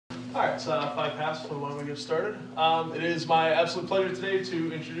All right, so 5 past, so why don't we get started? It is my absolute pleasure today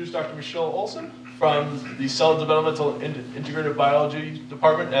to introduce Dr. Michelle Olsen from the Cell Developmental Integrative Biology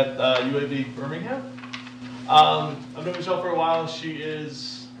Department at UAB Birmingham. I've known Michelle for a while. She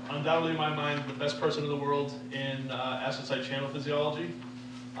is undoubtedly, in my mind, the best person in the world in astrocyte channel physiology.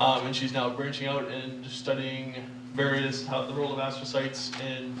 And she's now branching out and studying the role of astrocytes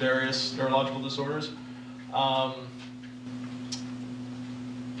in various neurological disorders.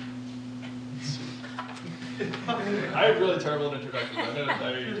 I have really terrible introductions.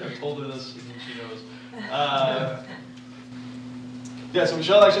 I told her this, and she knows. Yeah, so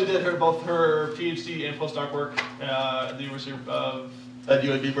Michelle actually did both her Ph.D. and postdoc work at the University of at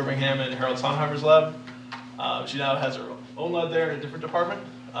UAB Birmingham and Harold Sondheimer's lab. She now has her own lab there in a different department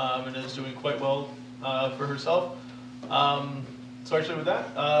and is doing quite well for herself. So actually, with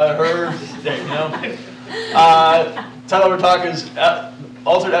that, title of her talk is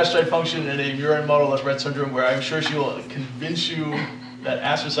Altered Astrocyte Function in a Murine Model of Rett Syndrome, where I'm sure she will convince you that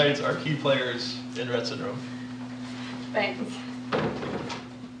astrocytes are key players in Rett Syndrome. Thanks.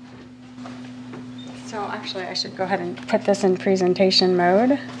 So actually, I should go ahead and put this in presentation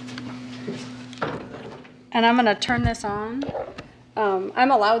mode. And I'm going to turn this on. I'm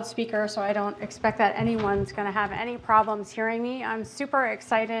a loudspeaker, so I don't expect that anyone's going to have any problems hearing me. I'm super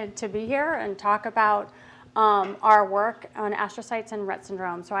excited to be here and talk about our work on astrocytes and Rett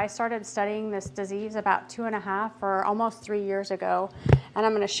syndrome. So I started studying this disease about 2.5 or almost 3 years ago, and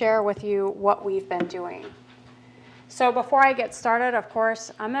I'm going to share with you what we've been doing. So before I get started, of course,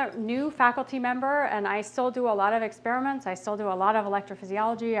 I'm a new faculty member, and I still do a lot of experiments. I still do a lot of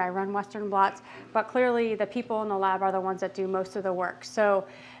electrophysiology. I run Western blots, but clearly the people in the lab are the ones that do most of the work. So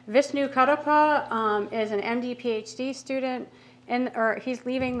Vishnu Kadapa is an MD Ph.D. student. He's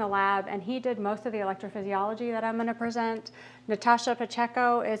leaving the lab, and he did most of the electrophysiology that I'm going to present. Natasha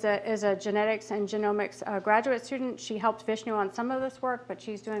Pacheco is a genetics and genomics graduate student. She helped Vishnu on some of this work, but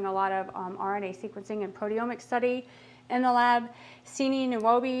she's doing a lot of RNA sequencing and proteomics study in the lab. Sini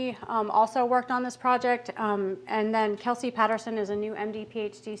Nwobi also worked on this project, and then Kelsey Patterson is a new MD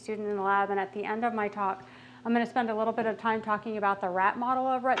PhD student in the lab. And at the end of my talk, I'm going to spend a little bit of time talking about the rat model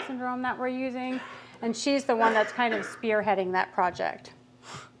of Rett syndrome that we're using. And she's the one that's kind of spearheading that project.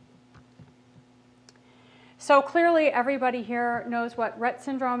 So clearly, everybody here knows what Rett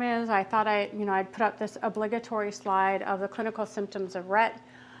syndrome is. I thought I'd put up this obligatory slide of the clinical symptoms of Rett.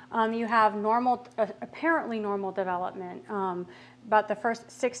 You have apparently normal development, about the first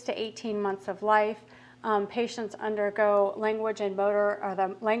 6 to 18 months of life. Patients undergo language and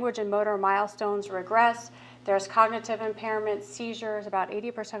motor milestones regress. There's cognitive impairments, seizures. About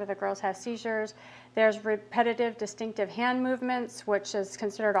 80% of the girls have seizures. There's repetitive distinctive hand movements, which is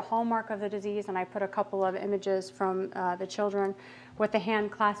considered a hallmark of the disease. And I put a couple of images from the children with the hand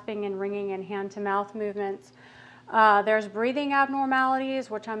clasping and wringing and hand-to-mouth movements. There's breathing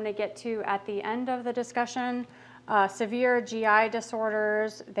abnormalities, which I'm going to get to at the end of the discussion. Severe GI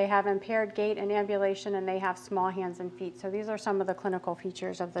disorders. They have impaired gait and ambulation, and they have small hands and feet. So these are some of the clinical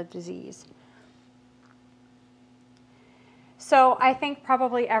features of the disease. So I think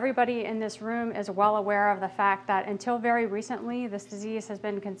probably everybody in this room is well aware of the fact that until very recently, this disease has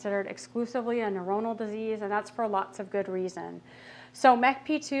been considered exclusively a neuronal disease, and that's for lots of good reason. So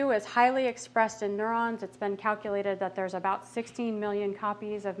MECP2 is highly expressed in neurons. It's been calculated that there's about 16 million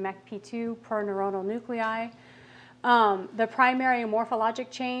copies of MECP2 per neuronal nuclei. The primary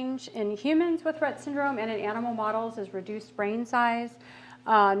morphologic change in humans with Rett syndrome and in animal models is reduced brain size.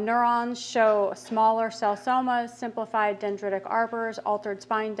 Neurons show smaller cell somas, simplified dendritic arbors, altered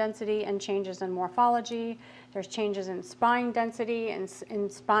spine density, and changes in morphology. There's changes in spine density and in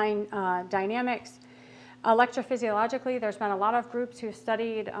spine dynamics. Electrophysiologically, there's been a lot of groups who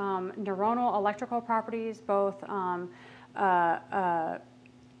studied neuronal electrical properties, both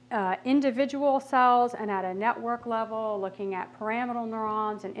individual cells and at a network level, looking at pyramidal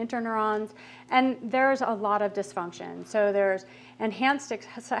neurons and interneurons, and there's a lot of dysfunction. So there's enhanced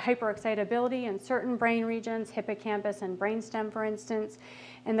hyperexcitability in certain brain regions, hippocampus and brainstem, for instance.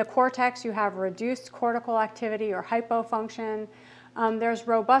 In the cortex, you have reduced cortical activity or hypofunction. There's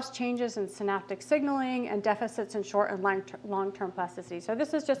robust changes in synaptic signaling and deficits in short and long-term plasticity. So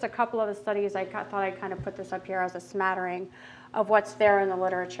this is just a couple of the studies. I thought I'd kind of put this up here as a smattering of what's there in the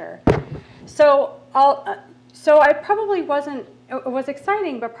literature. So I probably wasn't, it was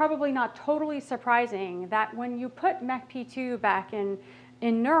exciting, but probably not totally surprising that when you put MECP2 back in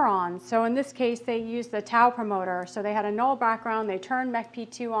neurons, so in this case, they used the tau promoter. So they had a null background, they turned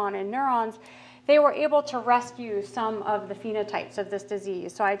MECP2 on in neurons, they were able to rescue some of the phenotypes of this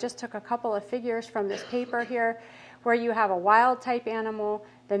disease. So I just took a couple of figures from this paper here where you have a wild type animal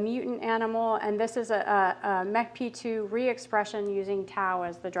the mutant animal, and this is a MECP2 re-expression using tau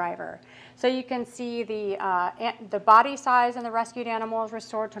as the driver. So you can see the body size in the rescued animal is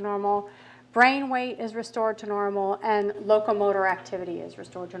restored to normal, brain weight is restored to normal, and locomotor activity is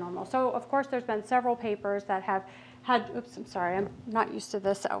restored to normal. So of course there's been several papers that have had, oops, I'm sorry, I'm not used to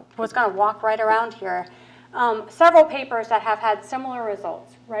this. I was going to walk right around here. Several papers that have had similar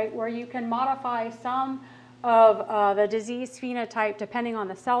results, right, where you can modify some of the disease phenotype depending on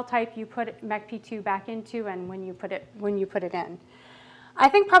the cell type you put MECP2 back into and when you put it in. I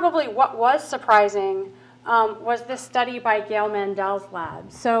think probably what was surprising was this study by Gail Mandel's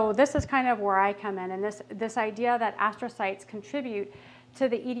lab. So this is kind of where I come in, and this idea that astrocytes contribute to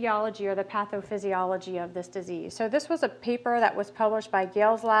the etiology or the pathophysiology of this disease. So this was a paper that was published by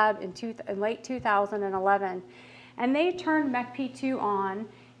Gail's lab in late 2011, and they turned MECP2 on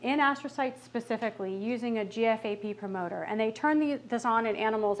in astrocytes specifically using a GFAP promoter, and they turned this on in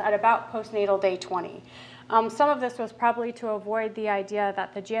animals at about postnatal day 20. Some of this was probably to avoid the idea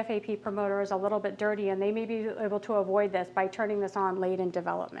that the GFAP promoter is a little bit dirty, and they may be able to avoid this by turning this on late in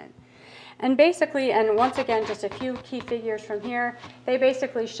development. And basically, and once again, just a few key figures from here, they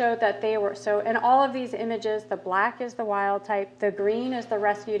basically showed that they were, so in all of these images, the black is the wild type, the green is the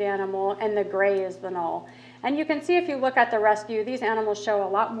rescued animal, and the gray is the null. And you can see if you look at the rescue, these animals show a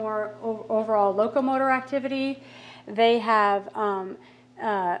lot more overall locomotor activity. They have,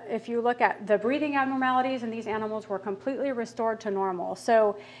 if you look at the breathing abnormalities, and these animals were completely restored to normal.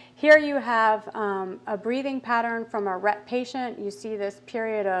 So here you have a breathing pattern from a Rett patient. You see this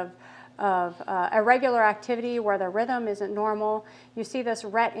period of irregular activity where the rhythm isn't normal. You see this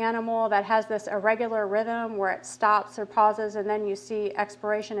Rett animal that has this irregular rhythm where it stops or pauses, and then you see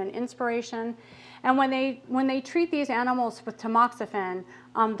expiration and inspiration. And when they treat these animals with tamoxifen,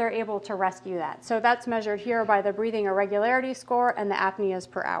 they're able to rescue that. So that's measured here by the breathing irregularity score and the apneas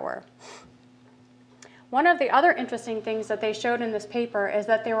per hour. One of the other interesting things that they showed in this paper is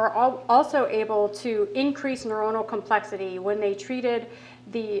that they were also able to increase neuronal complexity when they treated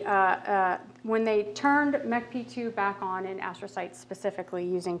when they turned MECP2 back on in astrocytes specifically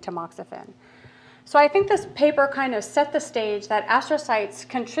using tamoxifen. So I think this paper kind of set the stage that astrocytes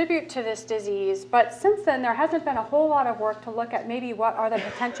contribute to this disease, but since then there hasn't been a whole lot of work to look at maybe what are the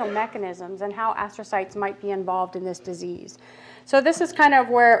potential mechanisms and how astrocytes might be involved in this disease. So this is kind of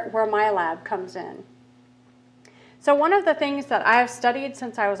where my lab comes in. So one of the things that I've studied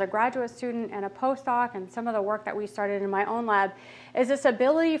since I was a graduate student and a postdoc, and some of the work that we started in my own lab, is this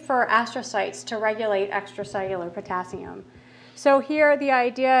ability for astrocytes to regulate extracellular potassium. So here the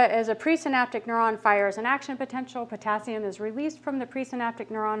idea is a presynaptic neuron fires an action potential. Potassium is released from the presynaptic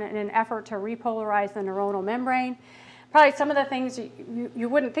neuron in an effort to repolarize the neuronal membrane. Probably some of the things you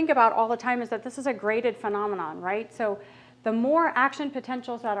wouldn't think about all the time is that this is a graded phenomenon, right? So the more action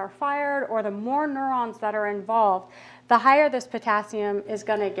potentials that are fired or the more neurons that are involved, the higher this potassium is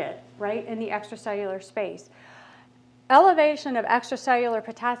going to get, right, in the extracellular space. Elevation of extracellular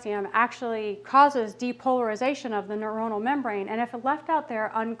potassium actually causes depolarization of the neuronal membrane, and if left out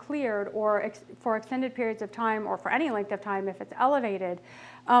there uncleared or for extended periods of time or for any length of time, if it's elevated,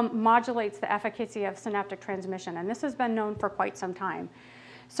 modulates the efficacy of synaptic transmission, and this has been known for quite some time.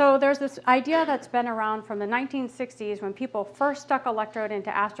 So there's this idea that's been around from the 1960s when people first stuck electrode into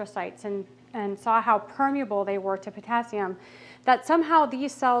astrocytes and saw how permeable they were to potassium, that somehow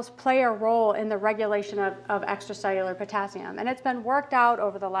these cells play a role in the regulation of extracellular potassium. And it's been worked out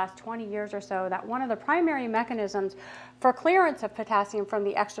over the last 20 years or so that one of the primary mechanisms for clearance of potassium from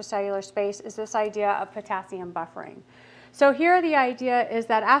the extracellular space is this idea of potassium buffering. So here the idea is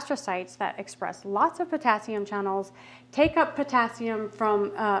that astrocytes that express lots of potassium channels take up potassium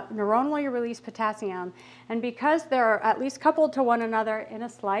from neuronally released potassium, and because they're at least coupled to one another in a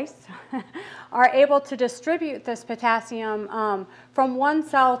slice, are able to distribute this potassium from one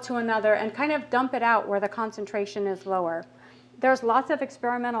cell to another and kind of dump it out where the concentration is lower. There's lots of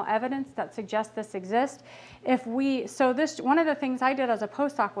experimental evidence that suggests this exists. One of the things I did as a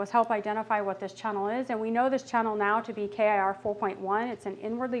postdoc was help identify what this channel is, and we know this channel now to be KIR 4.1. It's an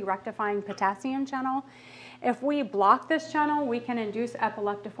inwardly rectifying potassium channel. If we block this channel, we can induce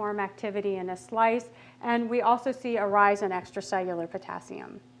epileptiform activity in a slice, and we also see a rise in extracellular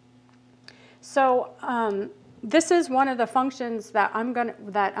potassium. So this is one of the functions that I'm going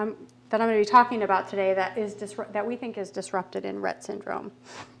to be talking about today that we think is disrupted in Rett syndrome.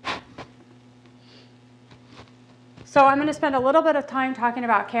 So I'm going to spend a little bit of time talking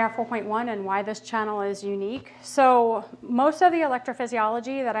about KIR 4.1 and why this channel is unique. So most of the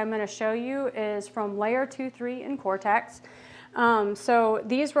electrophysiology that I'm going to show you is from layer 2-3 in cortex. So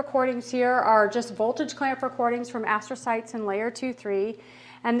these recordings here are just voltage clamp recordings from astrocytes in layer 2-3.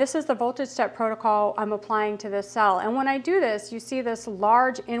 And this is the voltage step protocol I'm applying to this cell. And when I do this, you see this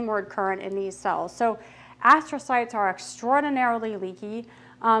large inward current in these cells. So astrocytes are extraordinarily leaky.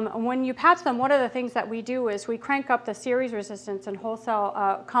 When you patch them, one of the things that we do is we crank up the series resistance and whole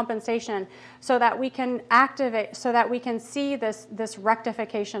cell compensation so that we can activate, so that we can see this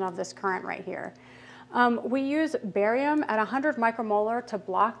rectification of this current right here. We use barium at 100 micromolar to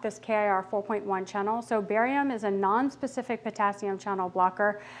block this KIR 4.1 channel. So barium is a non-specific potassium channel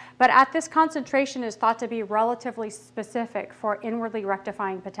blocker, but at this concentration is thought to be relatively specific for inwardly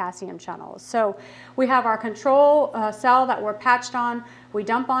rectifying potassium channels. So we have our control cell that we're patched on. We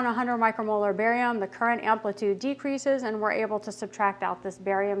dump on 100 micromolar barium, the current amplitude decreases, and we're able to subtract out this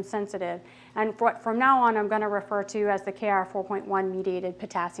barium sensitive. And from now on, I'm going to refer to as the KIR 4.1 mediated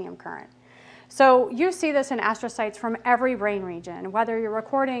potassium current. So you see this in astrocytes from every brain region, whether you're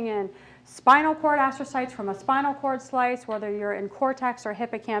recording in spinal cord astrocytes from a spinal cord slice, whether you're in cortex or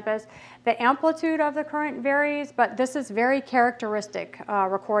hippocampus. The amplitude of the current varies, but this is very characteristic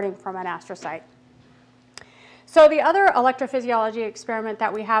recording from an astrocyte. So the other electrophysiology experiment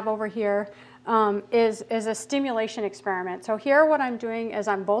that we have over here is a stimulation experiment. So here what I'm doing is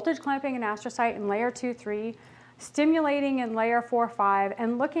I'm voltage clamping an astrocyte in layer 2-3, stimulating in layer 4-5,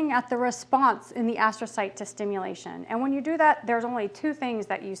 and looking at the response in the astrocyte to stimulation. And when you do that, there's only two things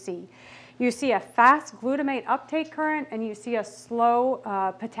that you see. You see a fast glutamate uptake current, and you see a slow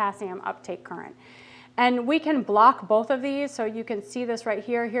potassium uptake current. And we can block both of these, so you can see this right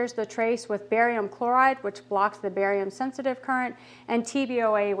here. Here's the trace with barium chloride, which blocks the barium-sensitive current, and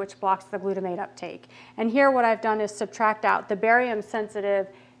TBOA, which blocks the glutamate uptake. And here what I've done is subtract out the barium-sensitive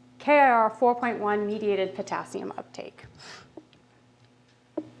KIR 4.1 mediated potassium uptake.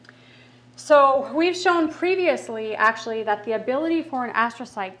 So we've shown previously, actually, that the ability for an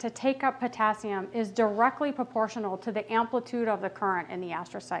astrocyte to take up potassium is directly proportional to the amplitude of the current in the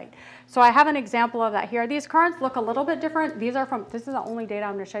astrocyte. So I have an example of that here. These currents look a little bit different. These are from, this is the only data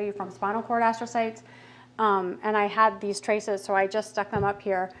I'm going to show you from spinal cord astrocytes. And I had these traces, so I just stuck them up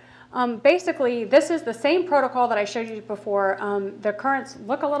here. Basically, this is the same protocol that I showed you before. The currents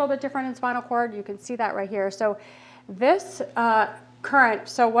look a little bit different in spinal cord. You can see that right here. So this current,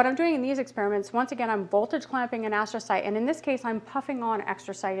 so what I'm doing in these experiments, once again, I'm voltage clamping an astrocyte, and in this case, I'm puffing on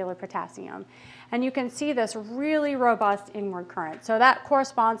extracellular potassium. And you can see this really robust inward current. So that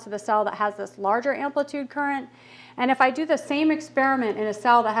corresponds to the cell that has this larger amplitude current. And if I do the same experiment in a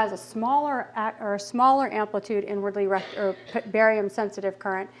cell that has a smaller amplitude inwardly or barium-sensitive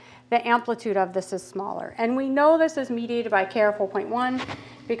current, the amplitude of this is smaller. And we know this is mediated by KIR 4.1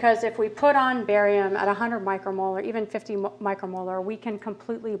 because if we put on barium at 100 micromolar, even 50 micromolar, we can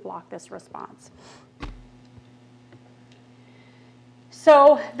completely block this response.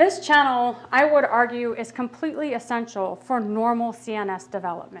 So this channel, I would argue, is completely essential for normal CNS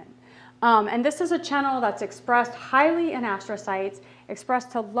development. And this is a channel that's expressed highly in astrocytes,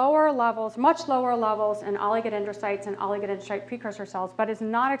 expressed to lower levels, much lower levels in oligodendrocytes and oligodendrocyte precursor cells, but is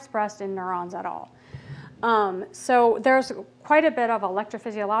not expressed in neurons at all. So there's quite a bit of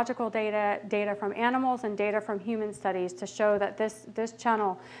electrophysiological data from animals and data from human studies to show that this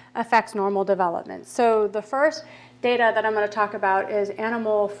channel affects normal development. So the first data that I'm going to talk about is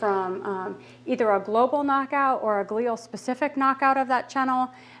animal from either a global knockout or a glial-specific knockout of that channel.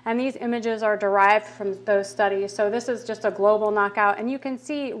 And these images are derived from those studies. So this is just a global knockout. And you can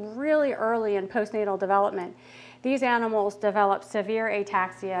see really early in postnatal development, these animals develop severe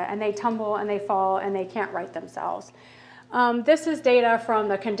ataxia, and they tumble and they fall and they can't right themselves. This is data from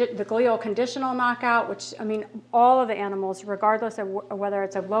the glial conditional knockout, which, I mean, all of the animals, regardless of whether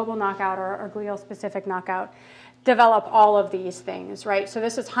it's a global knockout or a glial-specific knockout, develop all of these things, right? So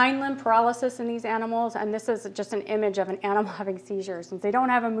this is hind limb paralysis in these animals, and this is just an image of an animal having seizures. Since they don't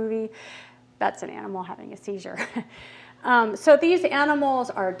have a movie, that's an animal having a seizure. So these animals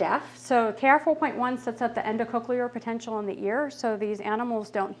are deaf. So KIR 4.1 sets up the endocochlear potential in the ear, so these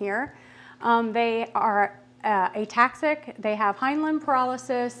animals don't hear. They are ataxic, they have hind limb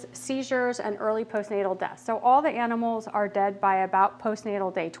paralysis, seizures, and early postnatal death. So all the animals are dead by about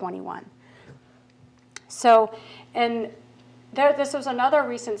postnatal day 21. So, and this was another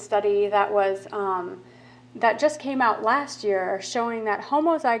recent study that was that just came out last year, showing that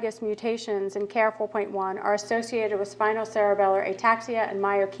homozygous mutations in KIR 4.1 are associated with spinocerebellar ataxia and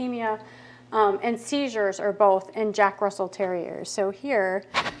myokemia, and seizures are both in Jack Russell Terriers. So here,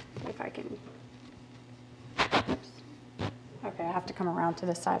 if I can, oops. Okay, I have to come around to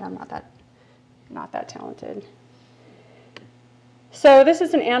this side. I'm not that talented. So this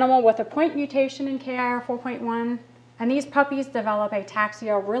is an animal with a point mutation in KIR 4.1, and these puppies develop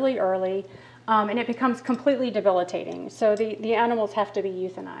ataxia really early. and it becomes completely debilitating. So the animals have to be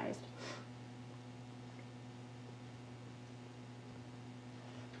euthanized.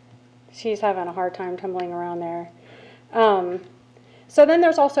 She's having a hard time tumbling around there. So then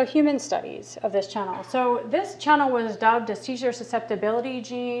there's also human studies of this channel. So this channel was dubbed a seizure susceptibility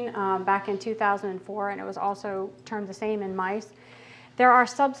gene back in 2004, and it was also termed the same in mice. There are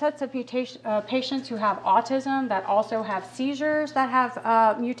subsets of patients who have autism that also have seizures that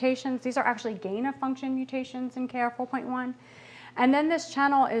have mutations. These are actually gain-of-function mutations in KR4.1. And then this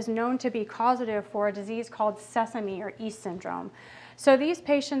channel is known to be causative for a disease called sesame or East syndrome. So these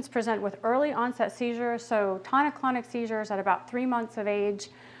patients present with early onset seizures, so tonic-clonic seizures at about 3 months of age.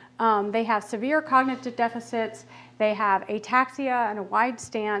 They have severe cognitive deficits. They have ataxia and a wide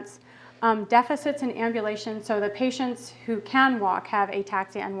stance, deficits in ambulation. So the patients who can walk have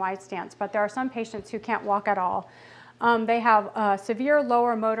ataxia and wide stance, but there are some patients who can't walk at all. They have severe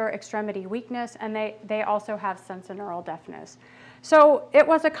lower motor extremity weakness, and they also have sensorineural deafness. So it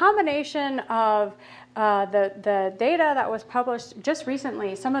was a combination of the data that was published just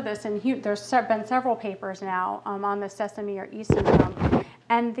recently, some of this, and there's been several papers now on the sesame or East syndrome,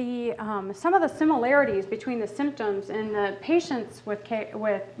 and some of the similarities between the symptoms in the patients with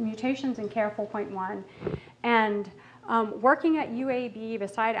mutations in KR4.1 and working at UAB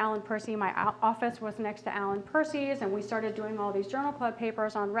beside Alan Percy. My office was next to Alan Percy's, and we started doing all these journal club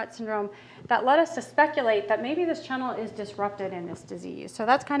papers on Rett syndrome that led us to speculate that maybe this channel is disrupted in this disease. So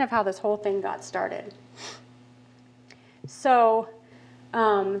that's kind of how this whole thing got started. So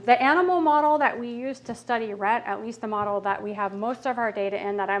the animal model that we used to study Rett, at least the model that we have most of our data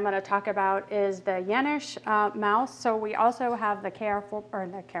in that I'm going to talk about, is the Yenish mouse. So we also have the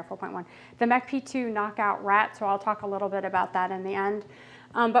KR4.1, the MECP2 knockout rat. So I'll talk a little bit about that in the end.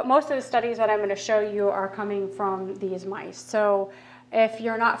 But most of the studies that I'm going to show you are coming from these mice. So if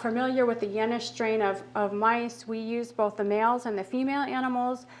you're not familiar with the Yenish strain of mice, we use both the males and the female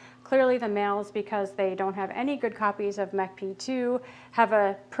animals. Clearly the males, because they don't have any good copies of MECP2, have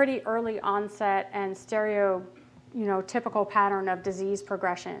a pretty early onset and stereotypical pattern of disease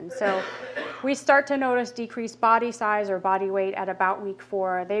progression. So we start to notice decreased body size or body weight at about week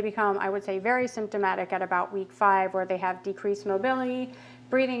 4. They become, I would say, very symptomatic at about week 5, where they have decreased mobility,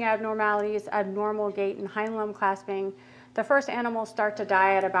 breathing abnormalities, abnormal gait, and hind limb clasping. The first animals start to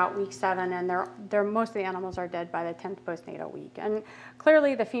die at about week 7, and most of the animals are dead by the 10th postnatal week. And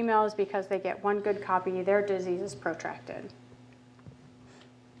clearly the females, because they get one good copy, their disease is protracted.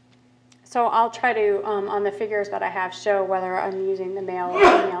 So I'll try to, on the figures that I have, show whether I'm using the male or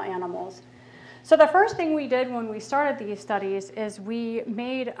female animals. So the first thing we did when we started these studies is we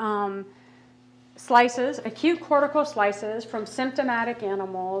made slices, acute cortical slices from symptomatic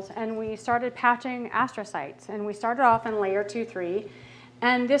animals, and we started patching astrocytes. And we started off in layer 2-3.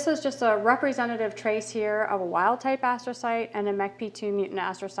 And this is just a representative trace here of a wild-type astrocyte and a MECP2 mutant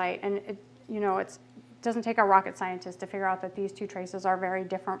astrocyte. And it doesn't take a rocket scientist to figure out that these two traces are very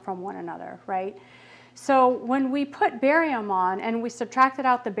different from one another, right? So when we put barium on and we subtracted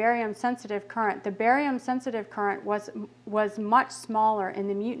out the barium-sensitive current, the barium-sensitive current was much smaller in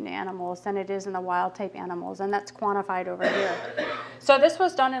the mutant animals than it is in the wild-type animals, and that's quantified over here. So this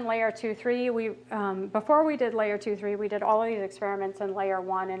was done in layer 2-3. Before we did layer 2-3, we did all of these experiments in layer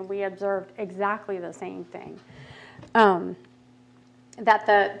 1, and we observed exactly the same thing, that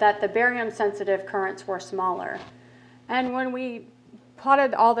the barium-sensitive currents were smaller. And when we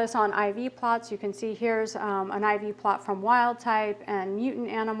plotted all this on IV plots, you can see here's an IV plot from wild type and mutant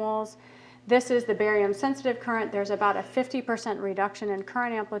animals. This is the barium sensitive current. There's about a 50% reduction in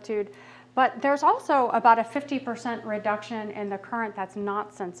current amplitude, but there's also about a 50% reduction in the current that's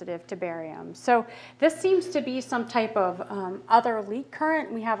not sensitive to barium. So this seems to be some type of other leak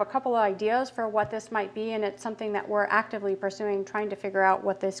current. We have a couple of ideas for what this might be, and it's something that we're actively pursuing, trying to figure out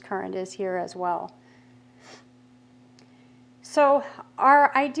what this current is here as well. So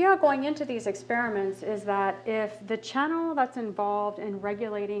our idea going into these experiments is that if the channel that's involved in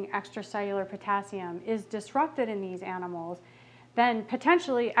regulating extracellular potassium is disrupted in these animals, then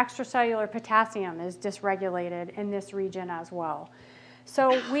potentially extracellular potassium is dysregulated in this region as well.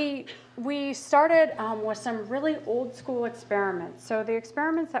 So we started with some really old school experiments. So the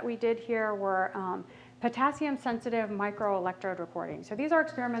experiments that we did here were potassium sensitive microelectrode recording. So these are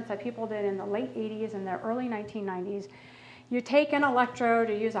experiments that people did in the late 80s and the early 1990s. You take an electrode,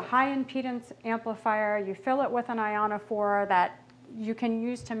 you use a high impedance amplifier, you fill it with an ionophore that you can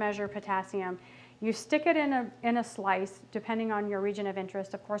use to measure potassium. You stick it in a slice, depending on your region of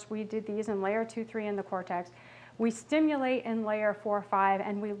interest. Of course, we did these in layer 2-3 in the cortex. We stimulate in layer 4-5,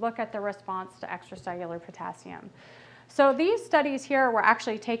 and we look at the response to extracellular potassium. So these studies here were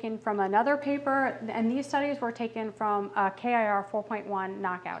actually taken from another paper, and these studies were taken from a KIR 4.1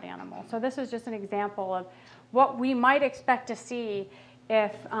 knockout animal. So this is just an example of what we might expect to see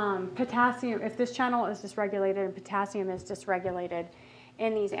if if this channel is dysregulated and potassium is dysregulated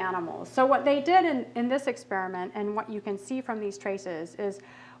in these animals. So what they did in this experiment, and what you can see from these traces, is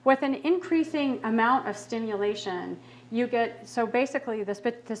with an increasing amount of stimulation, you get, so basically this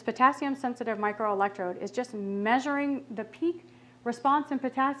potassium sensitive microelectrode is just measuring the peak response in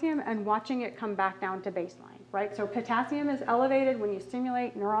potassium and watching it come back down to baseline, right? So potassium is elevated when you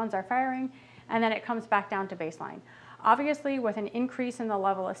stimulate, neurons are firing, and then it comes back down to baseline. Obviously, with an increase in the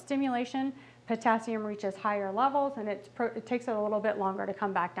level of stimulation, potassium reaches higher levels, and it takes it a little bit longer to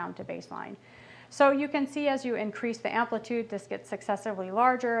come back down to baseline. So you can see as you increase the amplitude, this gets successively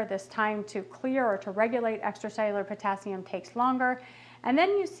larger. This time to clear or to regulate extracellular potassium takes longer. And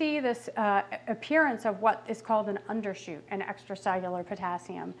then you see this appearance of what is called an undershoot in extracellular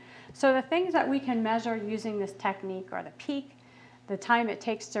potassium. So the things that we can measure using this technique are the peak, the time it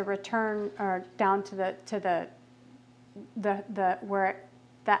takes to return or down to the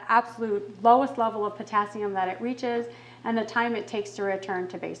absolute lowest level of potassium that it reaches, and the time it takes to return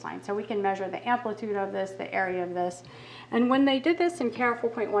to baseline. So we can measure the amplitude of this, the area of this. And when they did this in KIR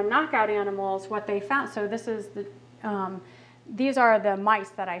 4.1 knockout animals, what they found, so this is these are the mice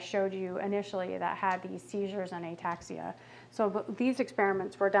that I showed you initially that had these seizures and ataxia. So these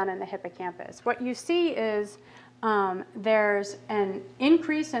experiments were done in the hippocampus. What you see is there's an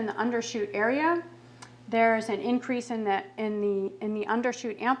increase in the undershoot area, there's an increase in the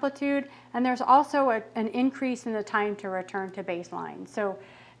undershoot amplitude, and there's also an increase in the time to return to baseline. So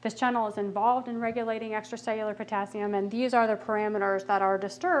this channel is involved in regulating extracellular potassium, and these are the parameters that are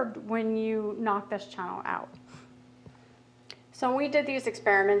disturbed when you knock this channel out. So we did these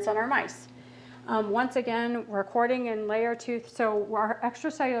experiments on our mice. Once again, recording in layer 2. So our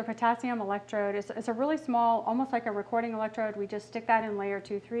extracellular potassium electrode is a really small, almost like a recording electrode. We just stick that in layer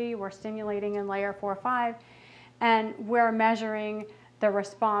 2-3. We're stimulating in layer 4-5. And we're measuring the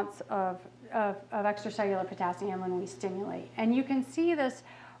response of extracellular potassium when we stimulate. And you can see this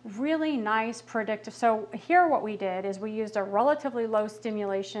really nice predictive. So here what we did is we used a relatively low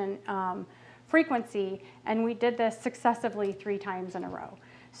stimulation frequency, and we did this successively 3 times in a row.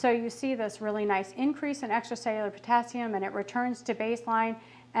 So you see this really nice increase in extracellular potassium, and it returns to baseline.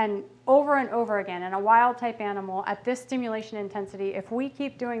 And over again, in a wild type animal at this stimulation intensity, if we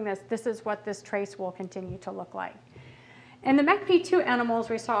keep doing this, this is what this trace will continue to look like. In the MECP2 animals,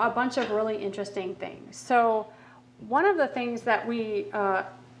 we saw a bunch of really interesting things. So one of the things that we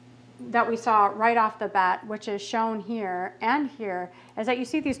saw right off the bat, which is shown here and here, is that you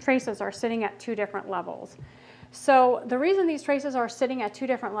see these traces are sitting at 2 different levels. So the reason these traces are sitting at 2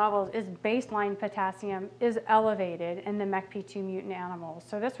 different levels is baseline potassium is elevated in the MECP2 mutant animals.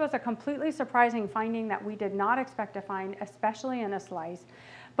 So this was a completely surprising finding that we did not expect to find, especially in a slice.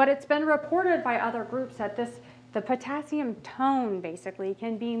 But it's been reported by other groups that the potassium tone basically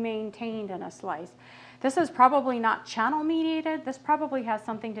can be maintained in a slice. This is probably not channel mediated. This probably has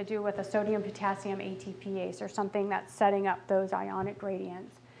something to do with a sodium potassium ATPase or something that's setting up those ionic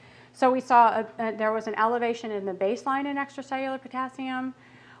gradients. So we saw there was an elevation in the baseline in extracellular potassium.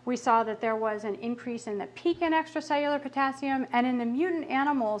 We saw that there was an increase in the peak in extracellular potassium. And in the mutant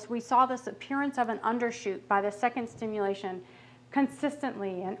animals, we saw this appearance of an undershoot by the second stimulation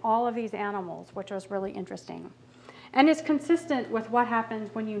consistently in all of these animals, which was really interesting. And it's consistent with what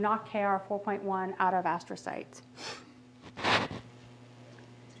happens when you knock KIR 4.1 out of astrocytes.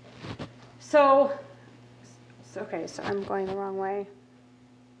 So I'm going the wrong way.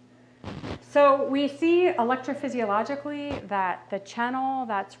 So we see electrophysiologically that the channel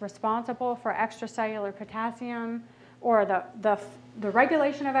that's responsible for extracellular potassium, or the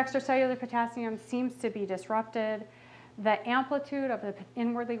regulation of extracellular potassium, seems to be disrupted. The amplitude of the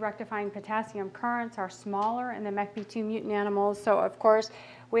inwardly rectifying potassium currents are smaller in the MECP2 mutant animals. So of course,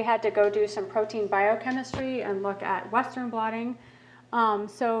 we had to go do some protein biochemistry and look at Western blotting.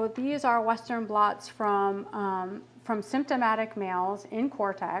 So these are Western blots from symptomatic males in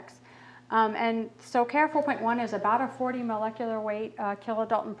cortex. And so KIR 4.1 is about a 40 molecular weight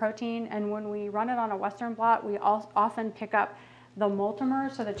kilodalton protein. And when we run it on a Western blot, we often pick up the multimer.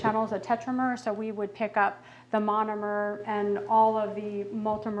 So the channel is a tetramer. So we would pick up the monomer and all of the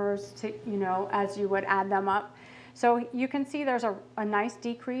multimers to, as you would add them up. So you can see there's a nice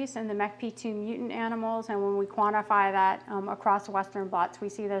decrease in the MECP2 mutant animals. And when we quantify that across Western blots, we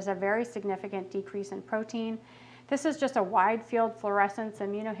see there's a very significant decrease in protein. This is just a wide field fluorescence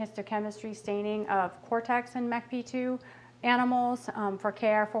immunohistochemistry staining of cortex in MECP2 animals for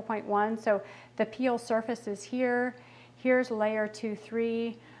KIR 4.1. So the peel surface is here. Here's layer 2,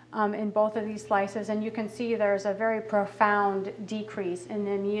 3 in both of these slices, and you can see there's a very profound decrease in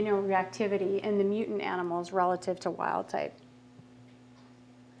the immunoreactivity in the mutant animals relative to wild type.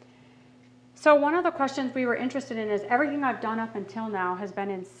 So one of the questions we were interested in is everything I've done up until now has been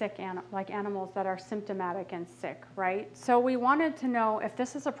in sick animals that are symptomatic and sick, right? So we wanted to know if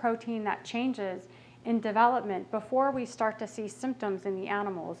this is a protein that changes in development before we start to see symptoms in the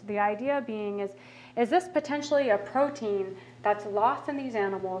animals. The idea being is this potentially a protein that's lost in these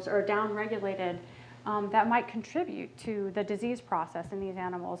animals or downregulated that might contribute to the disease process in these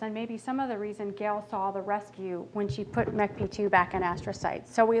animals, and maybe some of the reason Gail saw the rescue when she put MECP2 back in astrocytes.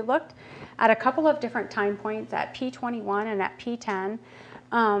 So we looked at a couple of different time points at P21 and at P10.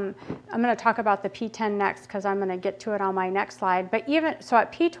 I'm going to talk about the P10 next because I'm going to get to it on my next slide. But even so,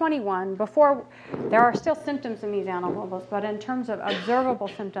 at P21, before there are still symptoms in these animals, but in terms of observable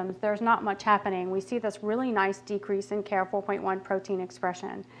symptoms, there's not much happening. We see this really nice decrease in KARE4.1 protein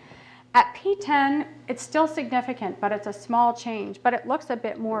expression. At P10, it's still significant, but it's a small change, but it looks a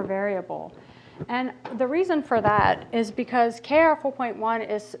bit more variable. And the reason for that is because KARE4.1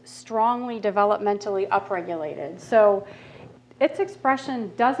 is strongly developmentally upregulated. So its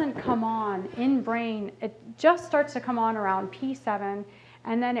expression doesn't come on in brain. It just starts to come on around P7,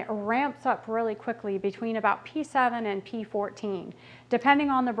 and then it ramps up really quickly between about P7 and P14, depending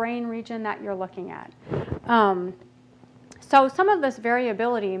on the brain region that you're looking at. So some of this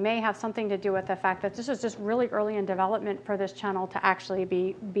variability may have something to do with the fact that this is just really early in development for this channel to actually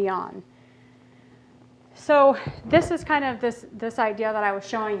be on. So this is kind of this idea that I was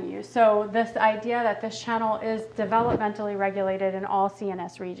showing you. So this idea that this channel is developmentally regulated in all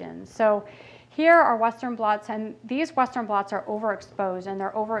CNS regions. So here are Western blots, and these Western blots are overexposed, and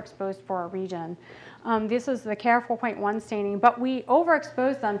they're overexposed for a region. This is the KARE4.1 staining, but we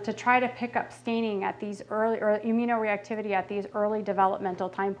overexpose them to try to pick up staining at these early, or immunoreactivity at these early developmental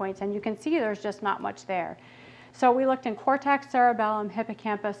time points, and you can see there's just not much there. So we looked in cortex, cerebellum,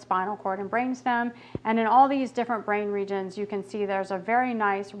 hippocampus, spinal cord, and brainstem, and in all these different brain regions, you can see there's a very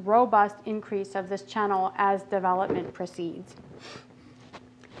nice, robust increase of this channel as development proceeds.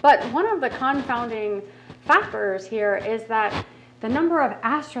 But one of the confounding factors here is that the number of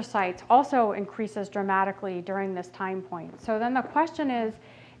astrocytes also increases dramatically during this time point. So then the question is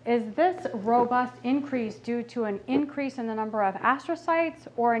this robust increase due to an increase in the number of astrocytes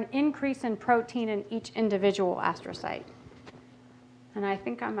or an increase in protein in each individual astrocyte? And I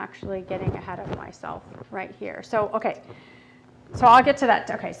think I'm actually getting ahead of myself right here. So, okay. So I'll get to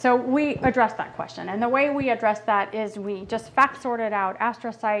that. Okay, so we addressed that question. And the way we addressed that is we just fact sorted out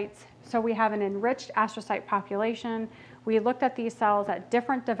astrocytes. So we have an enriched astrocyte population. We looked at these cells at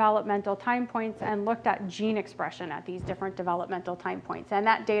different developmental time points and looked at gene expression at these different developmental time points. And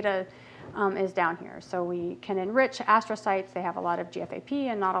that data is down here. So we can enrich astrocytes. They have a lot of GFAP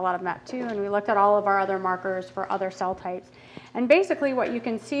and not a lot of MAP2. And we looked at all of our other markers for other cell types. And basically what you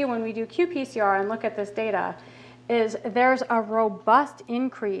can see when we do qPCR and look at this data is there's a robust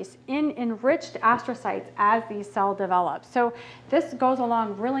increase in enriched astrocytes as these cells develop. So this goes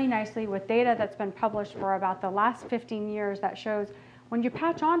along really nicely with data that's been published for about the last 15 years that shows when you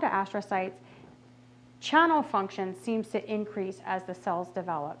patch onto astrocytes, channel function seems to increase as the cells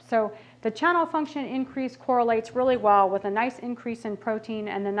develop. So the channel function increase correlates really well with a nice increase in protein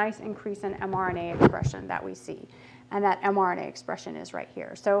and the nice increase in mRNA expression that we see. And that mRNA expression is right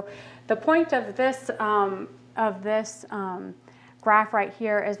here. So the point of this graph right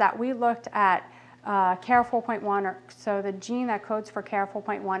here is that we looked at KARE4.1, so the gene that codes for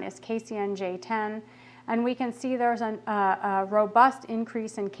KARE4.1 is KCNJ10, and we can see there's a robust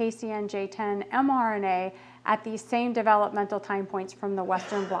increase in KCNJ10 mRNA at these same developmental time points from the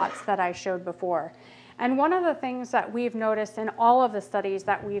Western blots that I showed before. And one of the things that we've noticed in all of the studies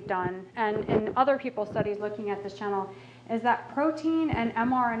that we've done, and in other people's studies looking at this channel, is that protein and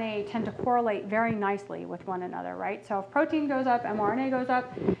mRNA tend to correlate very nicely with one another, right? So if protein goes up, mRNA goes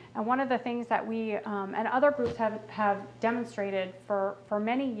up. And one of the things that we and other groups have demonstrated for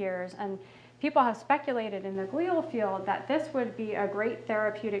many years, and people have speculated in the glial field that this would be a great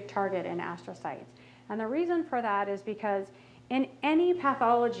therapeutic target in astrocytes. And the reason for that is because in any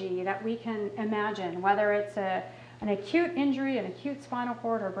pathology that we can imagine, whether it's an acute injury, an acute spinal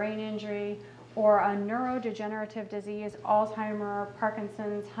cord or brain injury, or a neurodegenerative disease, Alzheimer's,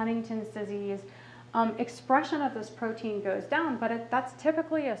 Parkinson's, Huntington's disease, expression of this protein goes down, but that's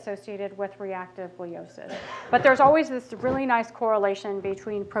typically associated with reactive gliosis. But there's always this really nice correlation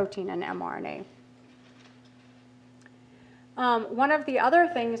between protein and mRNA. One of the other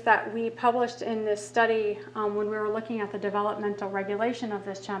things that we published in this study when we were looking at the developmental regulation of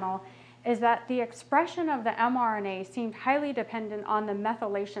this channel is that the expression of the mRNA seemed highly dependent on the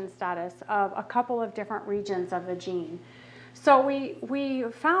methylation status of a couple of different regions of the gene. So we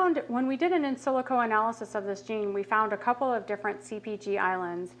found, when we did an in silico analysis of this gene, we found a couple of different CpG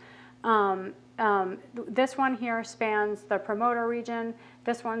islands. This one here spans the promoter region,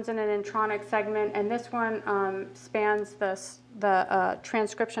 this one's in an intronic segment, and this one spans the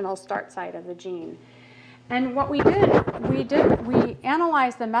transcriptional start site of the gene. And what we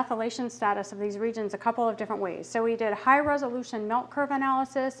analyzed the methylation status of these regions a couple of different ways. So we did high resolution melt curve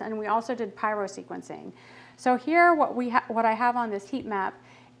analysis, and we also did pyrosequencing. So here what I have on this heat map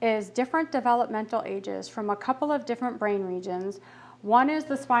is different developmental ages from a couple of different brain regions. One is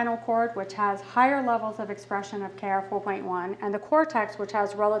the spinal cord, which has higher levels of expression of KR4.1, and the cortex, which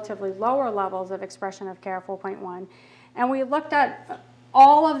has relatively lower levels of expression of KR4.1. And we looked at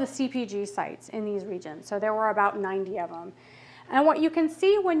all of the CpG sites in these regions. So there were about 90 of them. And what you can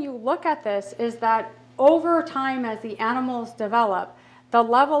see when you look at this is that over time, as the animals develop, the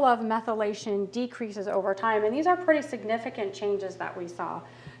level of methylation decreases over time. And these are pretty significant changes that we saw.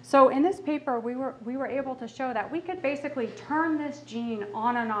 So in this paper, we were able to show that we could basically turn this gene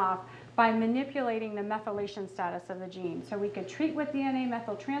on and off by manipulating the methylation status of the gene. So we could treat with DNA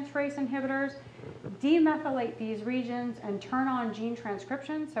methyltransferase inhibitors, demethylate these regions, and turn on gene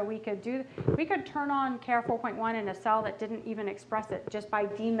transcription. So we could turn on KR4.1 in a cell that didn't even express it just by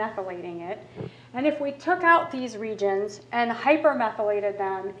demethylating it. And if we took out these regions and hypermethylated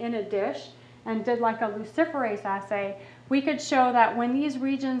them in a dish and did like a luciferase assay, we could show that when these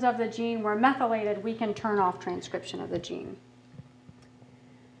regions of the gene were methylated, we can turn off transcription of the gene.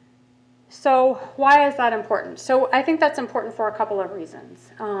 So why is that important? So I think that's important for a couple of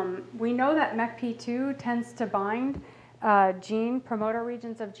reasons. We know that MECP2 tends to bind promoter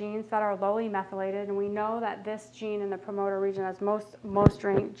regions of genes that are lowly methylated, and we know that this gene in the promoter region, as most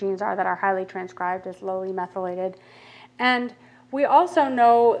genes are that are highly transcribed, is lowly methylated. And we also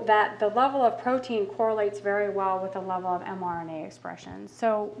know that the level of protein correlates very well with the level of mRNA expression.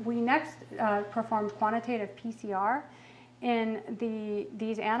 So we next performed quantitative PCR in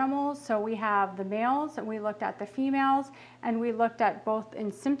these animals. So we have the males, and we looked at the females, and we looked at both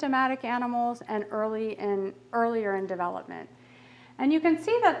in symptomatic animals and earlier in development. And you can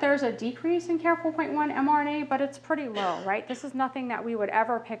see that there's a decrease in KR4.1 mRNA, but it's pretty low, right? This is nothing that we would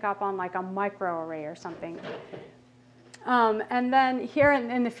ever pick up on like a microarray or something. And then here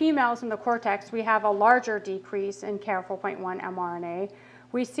in the females in the cortex, we have a larger decrease in KR4.1 mRNA.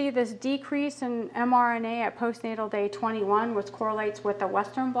 We see this decrease in mRNA at postnatal day 21, which correlates with the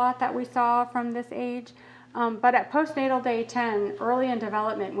Western blot that we saw from this age. But at postnatal day 10, early in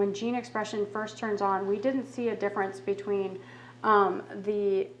development, when gene expression first turns on, we didn't see a difference between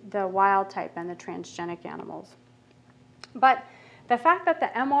the wild type and the transgenic animals. But the fact that the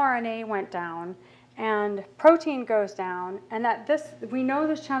mRNA went down and protein goes down, and that we know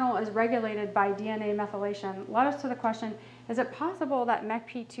this channel is regulated by DNA methylation, led us to the question, is it possible that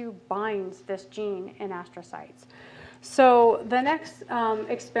MECP2 binds this gene in astrocytes? So the next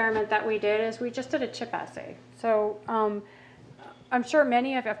experiment that we did is we just did a chip assay. So I'm sure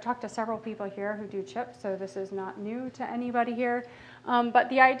I've talked to several people here who do chips, so this is not new to anybody here. But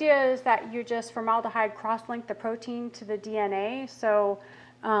the idea is that you just formaldehyde cross-link the protein to the DNA. So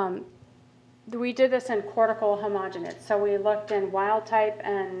we did this in cortical homogenates. So we looked in wild type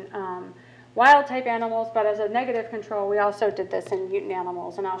and wild type animals, but as a negative control, we also did this in mutant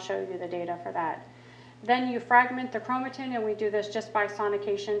animals, and I'll show you the data for that. Then you fragment the chromatin, and we do this just by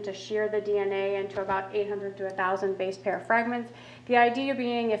sonication to shear the DNA into about 800 to 1,000 base pair fragments. The idea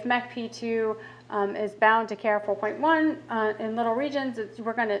being if MECP2 is bound to KR4.1 in little regions,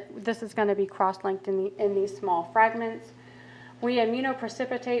 this is going to be cross-linked in these small fragments. We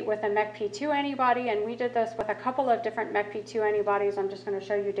immunoprecipitate with a MECP2 antibody, and we did this with a couple of different MECP2 antibodies. I'm just going to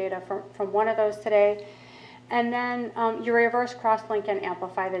show you data from one of those today. And then you reverse cross-link and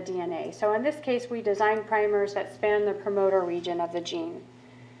amplify the DNA. So in this case, we designed primers that span the promoter region of the gene.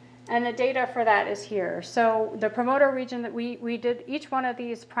 And the data for that is here. So the promoter region that we did, each one of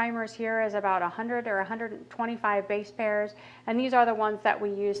these primers here is about 100 or 125 base pairs, and these are the ones that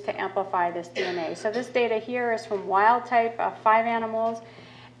we use to amplify this DNA. So this data here is from wild type of 5 animals,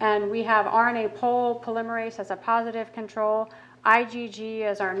 and we have RNA pol polymerase as a positive control, IgG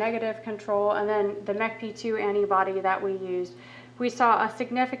as our negative control, and then the MECP2 antibody that we used. We saw a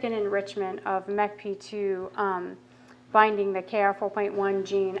significant enrichment of MECP2 binding the KR4.1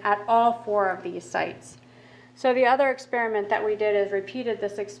 gene at all 4 of these sites. So the other experiment that we did is repeated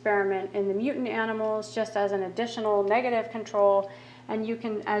this experiment in the mutant animals just as an additional negative control, and you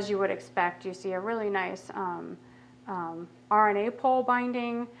can, as you would expect, you see a really nice RNA pol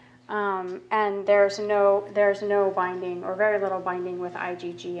binding and there's no binding or very little binding with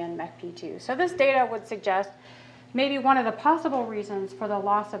IgG and MECP2. So this data would suggest maybe one of the possible reasons for the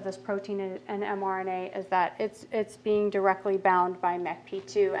loss of this protein and mRNA is that it's being directly bound by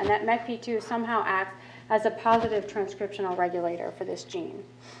MECP2, and that MECP2 somehow acts as a positive transcriptional regulator for this gene.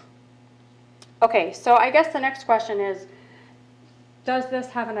 Okay, so I guess the next question is, does this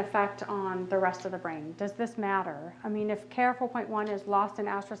have an effect on the rest of the brain? Does this matter? I mean, if KR4.1 is lost in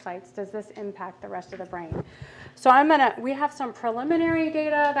astrocytes, does this impact the rest of the brain? So we have some preliminary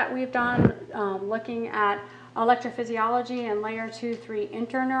data that we've done looking at electrophysiology and layer 2-3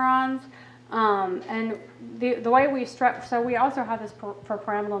 interneurons. And the way we so we also have this for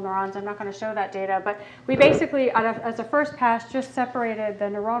pyramidal neurons. I'm not going to show that data, but we basically, as a first pass, just separated the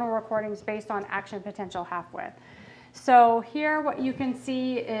neuronal recordings based on action potential half-width. So here what you can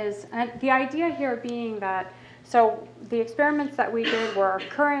see is, and the idea here being that, so the experiments that we did were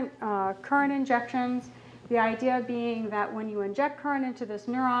current injections. The idea being that when you inject current into this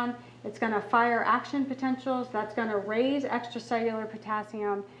neuron, it's going to fire action potentials. That's going to raise extracellular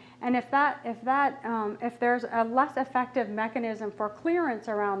potassium. And if there's a less effective mechanism for clearance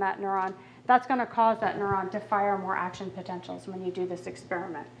around that neuron, that's going to cause that neuron to fire more action potentials when you do this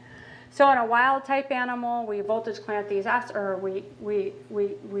experiment. So in a wild type animal, we voltage clamp these, we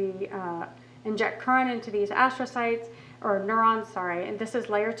inject current into these astrocytes, or neurons, sorry, and this is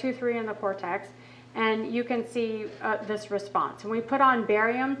layer 2-3 in the cortex, and you can see this response. And we put on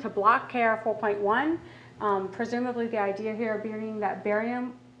barium to block KR4.1, presumably the idea here being that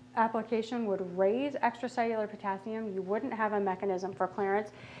barium application would raise extracellular potassium. You wouldn't have a mechanism for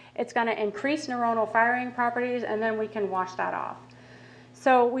clearance. It's going to increase neuronal firing properties, and then we can wash that off.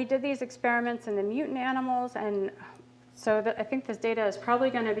 So we did these experiments in the mutant animals, and so I think this data is probably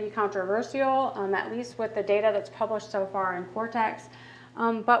going to be controversial, at least with the data that's published so far in cortex.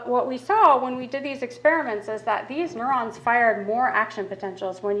 But what we saw when we did these experiments is that these neurons fired more action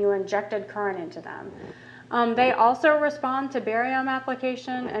potentials when you injected current into them. They also respond to barium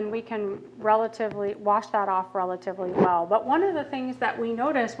application, and we can relatively wash that off relatively well. But one of the things that we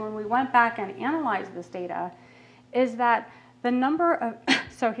noticed when we went back and analyzed this data is that the number of,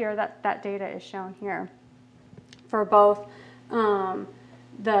 so here that data is shown here for both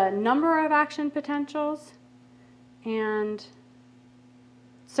the number of action potentials, and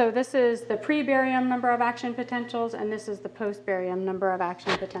so this is the pre-barium number of action potentials, and this is the post-barium number of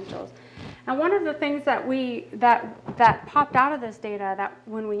action potentials. And one of the things that that popped out of this data that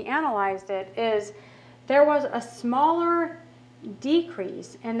when we analyzed it is there was a smaller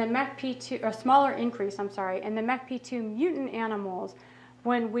decrease in the MECP2, or smaller increase, I'm sorry, in the MECP2 mutant animals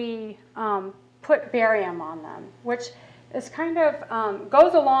when we put barium on them, which is kind of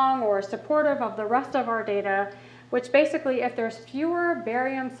goes along or supportive of the rest of our data, which basically if there's fewer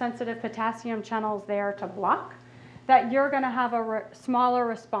barium-sensitive potassium channels there to block, that you're going to have a smaller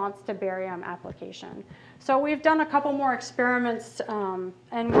response to barium application. So we've done a couple more experiments, and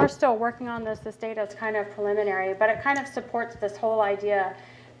we're still working on this. This data is kind of preliminary, but it kind of supports this whole idea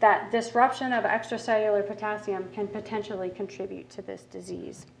that disruption of extracellular potassium can potentially contribute to this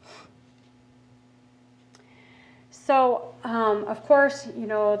disease. So, of course, you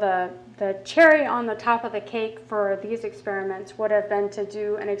know, the cherry on the top of the cake for these experiments would have been to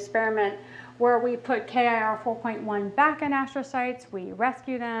do an experiment where we put KIR 4.1 back in astrocytes, we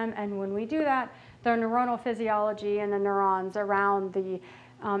rescue them, and when we do that, their neuronal physiology and the neurons around the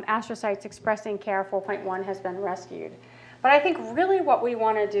astrocytes expressing KIR 4.1 has been rescued. But I think really what we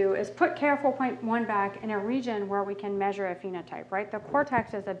want to do is put KIR 4.1 back in a region where we can measure a phenotype, right? The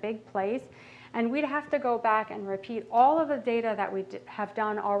cortex is a big place, and we'd have to go back and repeat all of the data that we have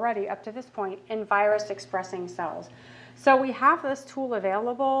done already up to this point in virus-expressing cells. So we have this tool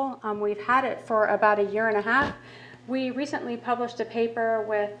available. We've had it for about a year and a half. We recently published a paper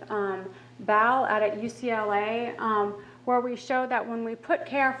with Bal at UCLA where we showed that when we put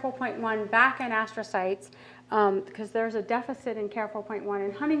KIR 4.1 back in astrocytes, because there's a deficit in KIR 4.1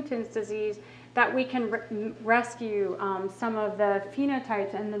 in Huntington's disease, that we can rescue some of the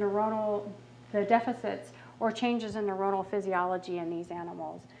phenotypes and the deficits or changes in neuronal physiology in these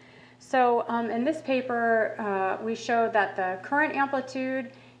animals. So in this paper, we showed that the current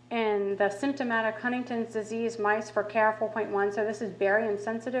amplitude in the symptomatic Huntington's disease mice for KIR 4.1, so this is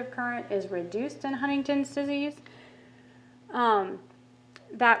barium-sensitive current, is reduced in Huntington's disease.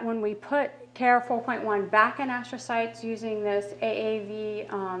 That when we put KIR 4.1 back in astrocytes using this AAV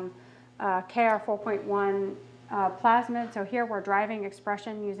KIR 4.1 plasmid, so here we're driving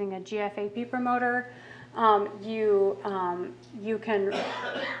expression using a GFAP promoter. You can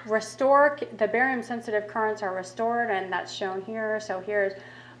restore, the barium-sensitive currents are restored, and that's shown here. So here's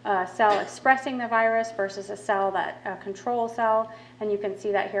a cell expressing the virus versus a control cell. And you can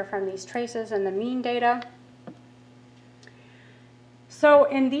see that here from these traces in the mean data. So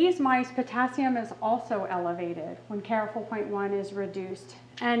in these mice, potassium is also elevated when Care4.1 is reduced.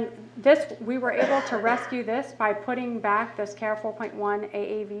 And this, we were able to rescue this by putting back this Care4.1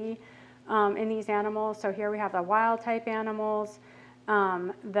 AAV in these animals. So here we have the wild type animals,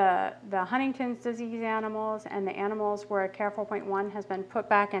 the Huntington's disease animals, and the animals where Care4.1 has been put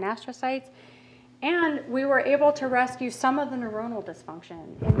back in astrocytes. And we were able to rescue some of the neuronal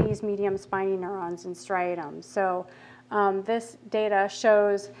dysfunction in these medium spiny neurons and striatums. So this data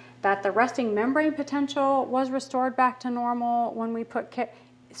shows that the resting membrane potential was restored back to normal when we put,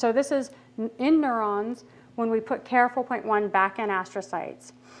 so this is in neurons when we put Care4.1 back in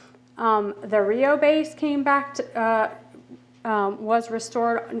astrocytes. The Rio base came back to, was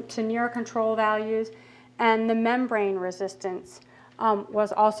restored to near control values, and the membrane resistance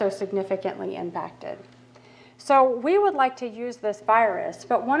was also significantly impacted. So we would like to use this virus,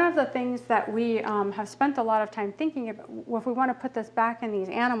 but one of the things that we have spent a lot of time thinking about, if we want to put this back in these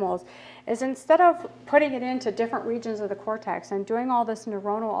animals, is instead of putting it into different regions of the cortex and doing all this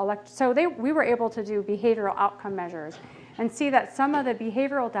neuronal we were able to do behavioral outcome measures and see that some of the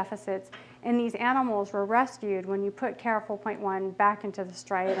behavioral deficits in these animals were rescued when you put Care4.1 back into the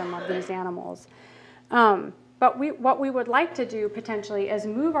striatum of these animals. But what we would like to do potentially is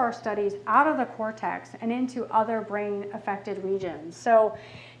move our studies out of the cortex and into other brain-affected regions. So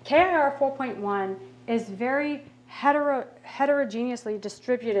KIR4.1 is very heterogeneously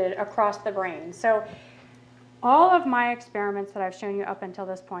distributed across the brain. So all of my experiments that I've shown you up until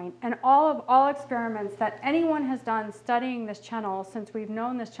this point, and all experiments that anyone has done studying this channel since we've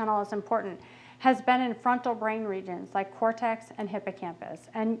known this channel is important, has been in frontal brain regions like cortex and hippocampus.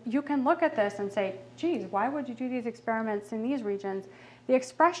 And you can look at this and say, geez, why would you do these experiments in these regions? The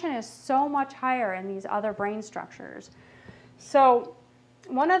expression is so much higher in these other brain structures. So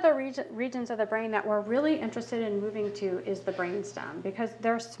one of the regions of the brain that we're really interested in moving to is the brainstem, because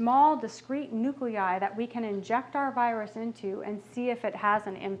they're small, discrete nuclei that we can inject our virus into and see if it has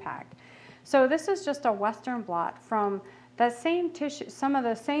an impact. So this is just a Western blot from the same tissue, some of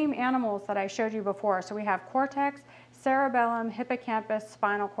the same animals that I showed you before. So we have cortex, cerebellum, hippocampus,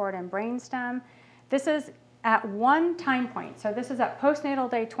 spinal cord, and brainstem. This is at one time point. So this is at postnatal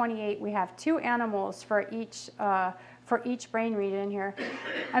day 28. We have 2 animals for each brain region here.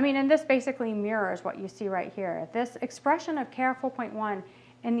 I mean, and this basically mirrors what you see right here. This expression of Care4.1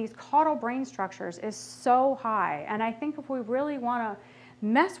 in these caudal brain structures is so high. And I think if we really want to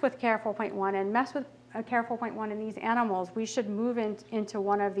mess with Care4.1 and mess with Care4.1 in these animals, we should move into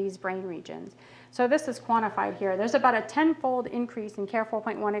one of these brain regions. So this is quantified here. There's about a 10-fold increase in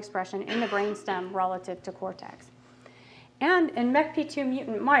Care4.1 expression in the brainstem relative to cortex. And in MECP2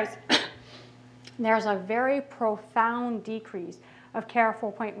 mutant mice, there's a very profound decrease of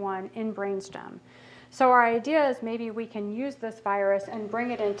Care4.1 in brainstem. So our idea is maybe we can use this virus and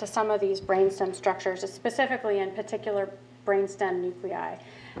bring it into some of these brainstem structures, specifically in particular brainstem nuclei.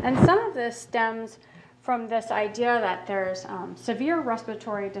 And some of this stems from this idea that there's severe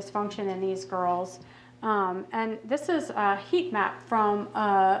respiratory dysfunction in these girls. And this is a heat map from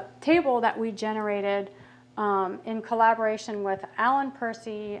a table that we generated in collaboration with Alan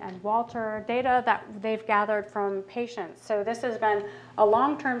Percy and Walter, data that they've gathered from patients. So this has been a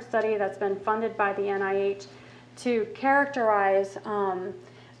long-term study that's been funded by the NIH to characterize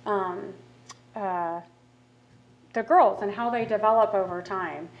the girls and how they develop over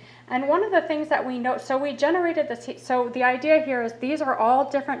time. And one of the things that we know, so we generated this, so the idea here is these are all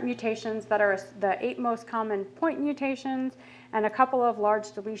different mutations that are the 8 most common point mutations and a couple of large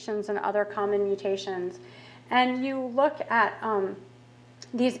deletions and other common mutations. And you look at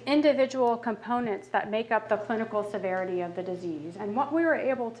these individual components that make up the clinical severity of the disease. And what we were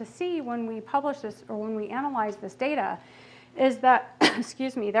able to see when we published this, or when we analyzed this data, is that,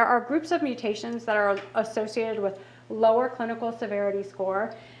 excuse me, there are groups of mutations that are associated with lower clinical severity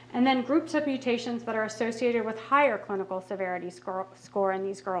score, and then groups of mutations that are associated with higher clinical severity score in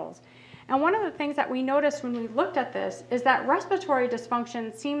these girls. And one of the things that we noticed when we looked at this is that respiratory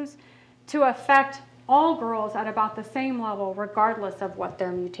dysfunction seems to affect all girls at about the same level, regardless of what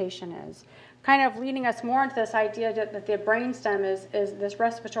their mutation is. Kind of leading us more into this idea that the brainstem is this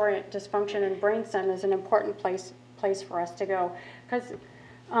respiratory dysfunction in brainstem is an important place for us to go. Because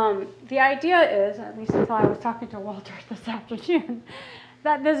the idea is, at least until I was talking to Walter this afternoon,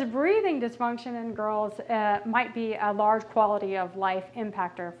 that this breathing dysfunction in girls might be a large quality of life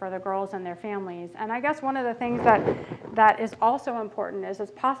impactor for the girls and their families. And I guess one of the things that is also important is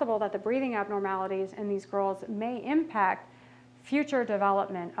it's possible that the breathing abnormalities in these girls may impact future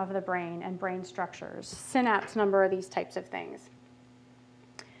development of the brain and brain structures, synapse number, these types of things.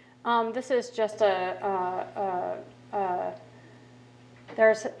 This is just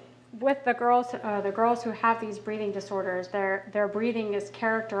there's, with the girls who have these breathing disorders, their breathing is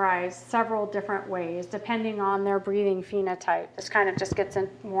characterized several different ways depending on their breathing phenotype. This kind of just gets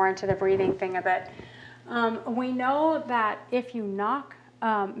more into the breathing thing a bit. We know that if you knock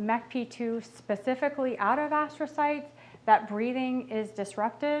MECP2 specifically out of astrocytes, that breathing is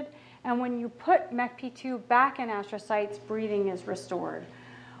disrupted. And when you put MECP2 back in astrocytes, breathing is restored.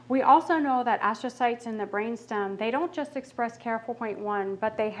 We also know that astrocytes in the brainstem, they don't just express KIR4.1,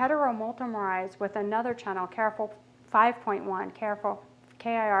 but they heteromultimerize with another channel, KIR5.1,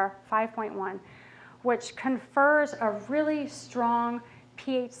 KIR 5.1, which confers a really strong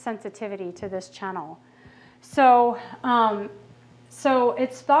pH sensitivity to this channel. So,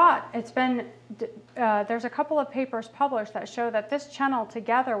 it's thought, there's a couple of papers published that show that this channel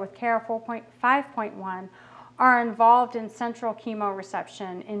together with KIR5.1 are involved in central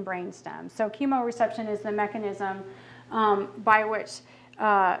chemoreception in brainstem. So chemoreception is the mechanism by which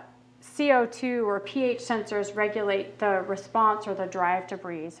CO2 or pH sensors regulate the response or the drive to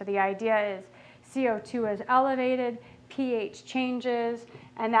breathe. So the idea is CO2 is elevated, pH changes,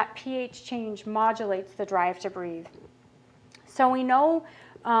 and that pH change modulates the drive to breathe. So we know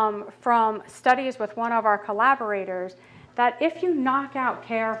from studies with one of our collaborators that if you knock out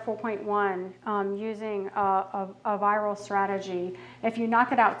KIR4.1 using a viral strategy, if you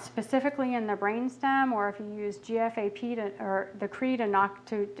knock it out specifically in the brainstem, or if you use GFAP or the Cree to knock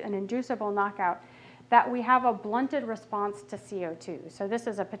to an inducible knockout, that we have a blunted response to CO2. So this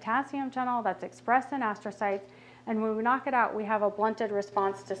is a potassium channel that's expressed in astrocytes, and when we knock it out, we have a blunted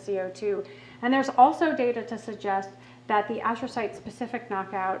response to CO2. And there's also data to suggest that the astrocyte-specific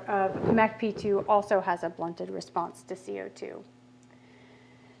knockout of MECP2 also has a blunted response to CO2.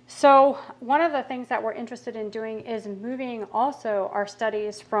 So one of the things that we're interested in doing is moving also our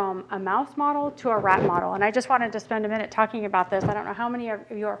studies from a mouse model to a rat model. And I just wanted to spend a minute talking about this. I don't know how many of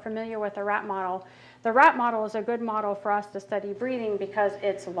you are familiar with the rat model. The rat model is a good model for us to study breathing because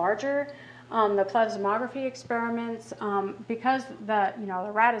it's larger. The plasmography experiments, because the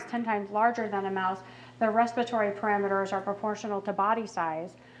rat is 10 times larger than a mouse, the respiratory parameters are proportional to body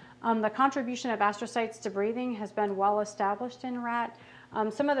size. The contribution of astrocytes to breathing has been well established in rat.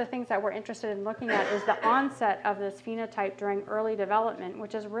 Some of the things that we're interested in looking at is the onset of this phenotype during early development,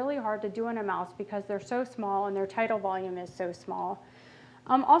 which is really hard to do in a mouse because they're so small and their tidal volume is so small.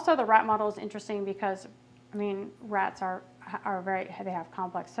 Also, the rat model is interesting because, I mean, rats they have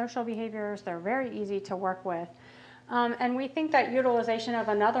complex social behaviors. They're very easy to work with. And we think that utilization of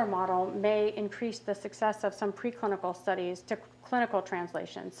another model may increase the success of some preclinical studies to clinical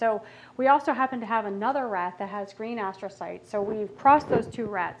translation. So we also happen to have another rat that has green astrocytes. So we've crossed those two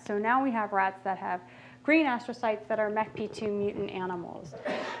rats. So now we have rats that have green astrocytes that are MECP2 mutant animals.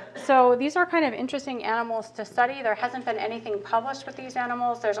 So these are kind of interesting animals to study. There hasn't been anything published with these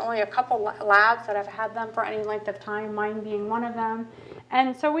animals. There's only a couple labs that have had them for any length of time, mine being one of them.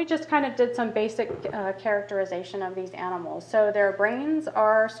 And so we just kind of did some basic characterization of these animals. So their brains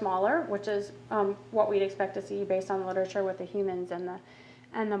are smaller, which is what we'd expect to see based on the literature with the humans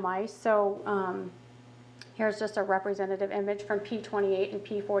and the mice. So here's just a representative image from P28 and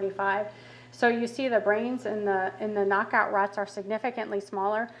P45. So you see the brains in the knockout rats are significantly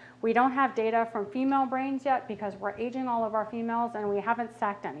smaller. We don't have data from female brains yet because we're aging all of our females and we haven't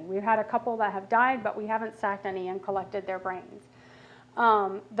sacked any. We've had a couple that have died, but we haven't sacked any and collected their brains.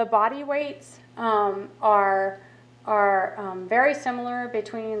 The body weights are very similar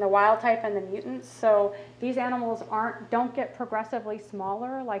between the wild type and the mutants. So these animals don't get progressively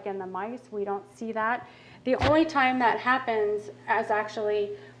smaller like in the mice. We don't see that. The only time that happens is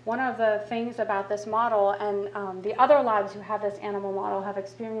actually one of the things about this model, and the other labs who have this animal model have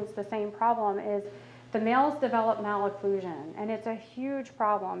experienced the same problem, is the males develop malocclusion. And it's a huge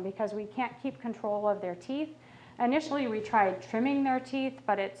problem because we can't keep control of their teeth. Initially, we tried trimming their teeth,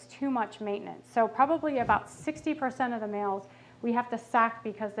 but it's too much maintenance. So probably about 60% of the males we have to sack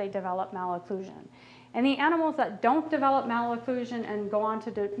because they develop malocclusion. And the animals that don't develop malocclusion and go on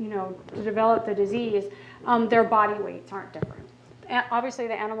to develop the disease, their body weights aren't different. And obviously,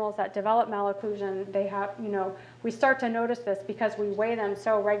 the animals that develop malocclusion, they have, we start to notice this because we weigh them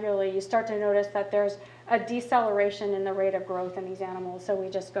so regularly. You start to notice that there's a deceleration in the rate of growth in these animals, so we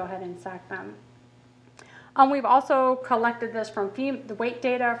just go ahead and sack them. We've also collected this from the weight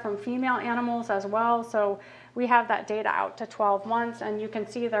data from female animals as well. So we have that data out to 12 months, and you can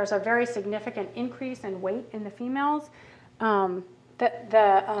see there's a very significant increase in weight in the females.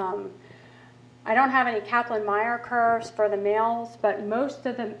 I don't have any Kaplan-Meier curves for the males, but most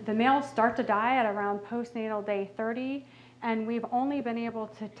of the males start to die at around postnatal day 30, and we've only been able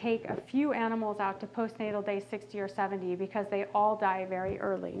to take a few animals out to postnatal day 60 or 70 because they all die very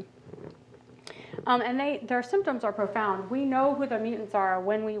early. And their symptoms are profound. We know who the mutants are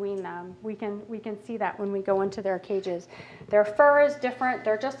when we wean them. We can see that when we go into their cages. Their fur is different.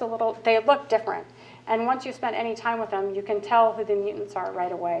 They're just they look different. And once you spend any time with them, you can tell who the mutants are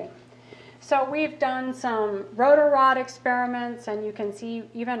right away. So we've done some rotor rod experiments, and you can see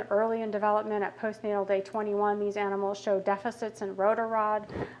even early in development at postnatal day 21, these animals show deficits in rotor rod.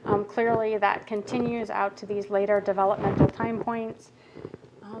 Clearly that continues out to these later developmental time points.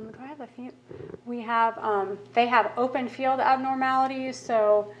 Do I have a few? We have, they have open field abnormalities.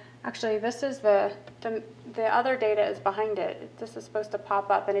 So actually this is the other data is behind it. This is supposed to pop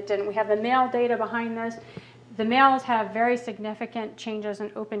up and it didn't. We have the male data behind this. The males have very significant changes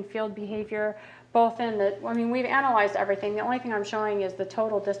in open field behavior, both in the, I mean, we've analyzed everything. The only thing I'm showing is the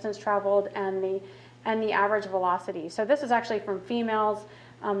total distance traveled and the average velocity. So this is actually from females.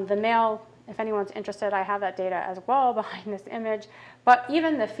 The male, if anyone's interested, I have that data as well behind this image. But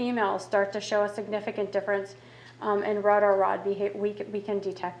even the females start to show a significant difference in rotor rod behavior. We can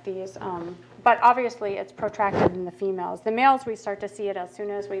detect these. But obviously, it's protracted in the females. The males, we start to see it as soon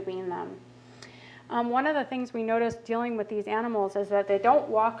as we wean them. One of the things we noticed dealing with these animals is that they don't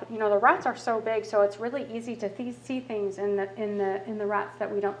walk, you know, the rats are so big, so it's really easy to see things in the rats that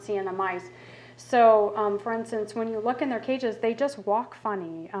we don't see in the mice. So, for instance, when you look in their cages, they just walk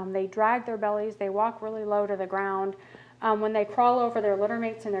funny. They drag their bellies, they walk really low to the ground. When they crawl over their litter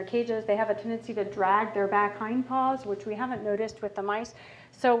mates in their cages, they have a tendency to drag their back hind paws, which we haven't noticed with the mice.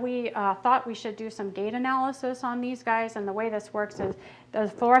 So we thought we should do some gait analysis on these guys, and the way this works is the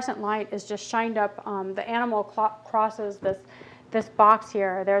fluorescent light is just shined up. The animal crosses this box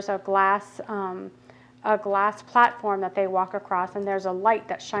here. There's a glass platform that they walk across, and there's a light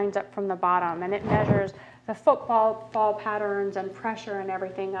that shines up from the bottom, and it measures the footfall patterns and pressure and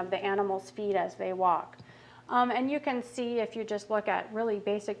everything of the animal's feet as they walk. And you can see, if you just look at really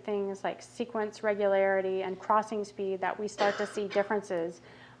basic things like sequence regularity and crossing speed, that we start to see differences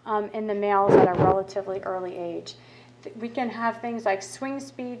in the males at a relatively early age. We can have things like swing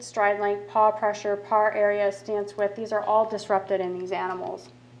speed, stride length, paw pressure, paw area, stance width. These are all disrupted in these animals.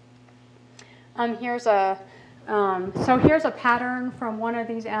 Here's a pattern from one of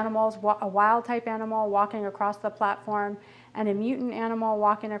these animals, a wild type animal walking across the platform, and a mutant animal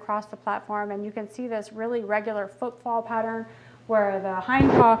walking across the platform. And you can see this really regular footfall pattern where the hind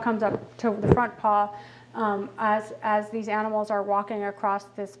paw comes up to the front paw as these animals are walking across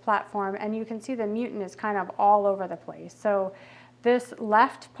this platform. And you can see the mutant is kind of all over the place. So this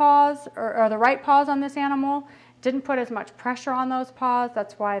left paws, or the right paws on this animal, didn't put as much pressure on those paws.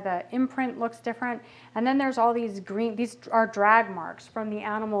 That's why the imprint looks different. And then there's all these green, these are drag marks from the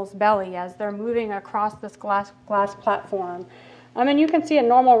animal's belly as they're moving across this glass platform. And you can see a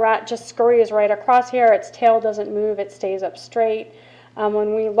normal rat just scurries right across here. Its tail doesn't move, it stays up straight.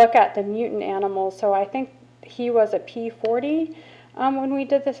 When we look at the mutant animals, so I think he was a P40 when we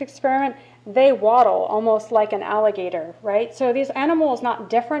did this experiment, they waddle almost like an alligator, right? So this animal is not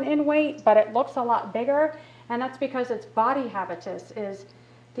different in weight, but it looks a lot bigger. And that's because its body habitus is,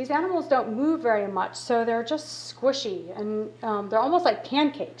 these animals don't move very much, so they're just squishy, and they're almost like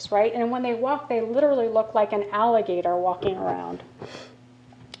pancakes, right? And when they walk, they literally look like an alligator walking around.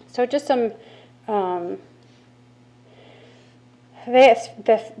 So just some,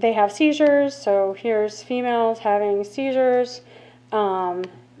 they have seizures, so here's females having seizures.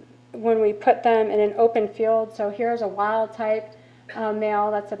 When we put them in an open field, so here's a wild type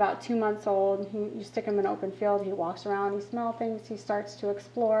male that's about 2 months old. You stick him in an open field, he walks around, he smells things, he starts to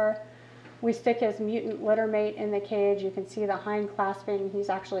explore. We stick his mutant litter mate in the cage. You can see the hind clasping, he's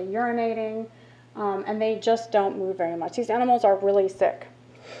actually urinating, and they just don't move very much. These animals are really sick.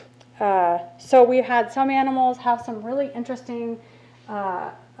 So we had some animals have some really interesting,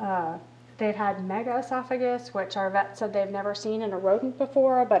 they've had mega esophagus, which our vet said they've never seen in a rodent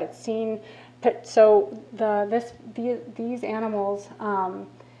before, but it's seen. So these animals,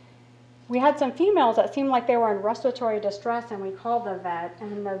 we had some females that seemed like they were in respiratory distress, and we called the vet,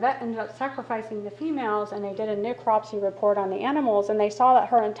 and the vet ended up sacrificing the females, and they did a necropsy report on the animals, and they saw that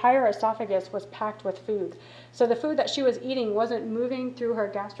her entire esophagus was packed with food. So the food that she was eating wasn't moving through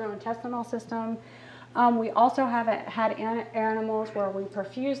her gastrointestinal system. We also have had animals where we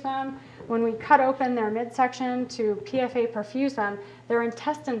perfuse them. When we cut open their midsection to PFA perfuse them, their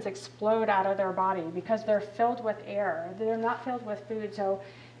intestines explode out of their body because they're filled with air. They're not filled with food. So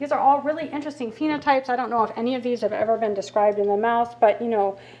These are all really interesting phenotypes. I don't know if any of these have ever been described in the mouse, but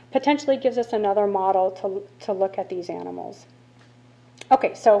potentially gives us another model to look at these animals.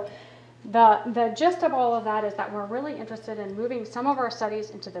 Okay, so the gist of all of that is that we're really interested in moving some of our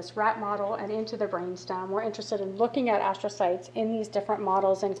studies into this rat model and into the brainstem. We're interested in looking at astrocytes in these different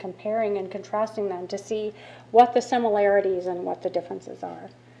models and comparing and contrasting them to see what the similarities and what the differences are.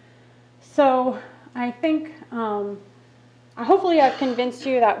 So I think hopefully I've convinced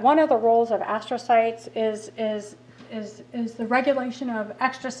you that one of the roles of astrocytes is the regulation of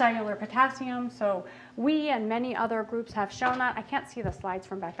extracellular potassium. So we and many other groups have shown that. I can't see the slides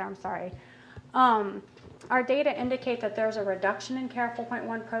from back there, I'm sorry. Our data indicate that there's a reduction in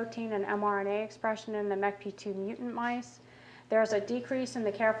KRF4.1 protein and mRNA expression in the MECP2 mutant mice. There's a decrease in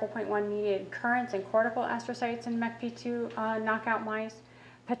the KRF4.1 mediated currents in cortical astrocytes in MECP2 knockout mice.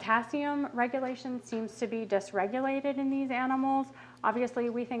 Potassium regulation seems to be dysregulated in these animals. Obviously,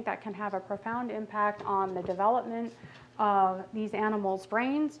 we think that can have a profound impact on the development of these animals'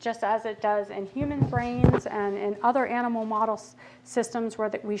 brains, just as it does in human brains and in other animal model systems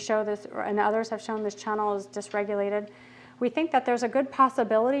where we show this, and others have shown this channel is dysregulated. We think that there's a good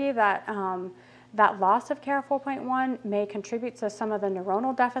possibility that that loss of KRF4.1 may contribute to some of the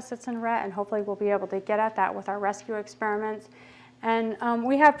neuronal deficits in Rett, and hopefully we'll be able to get at that with our rescue experiments. And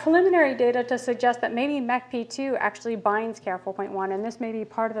we have preliminary data to suggest that maybe MECP2 actually binds KRF4.1, and this may be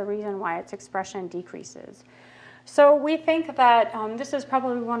part of the reason why its expression decreases. So we think that this is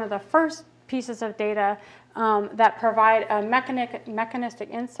probably one of the first pieces of data that provide a mechanistic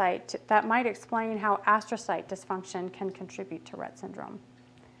insight that might explain how astrocyte dysfunction can contribute to Rett syndrome.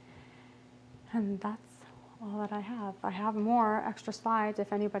 And that's all that I have. I have more extra slides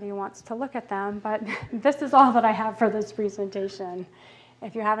if anybody wants to look at them, but this is all that I have for this presentation.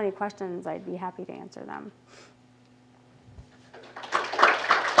 If you have any questions, I'd be happy to answer them.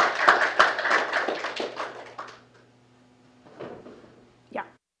 Yeah.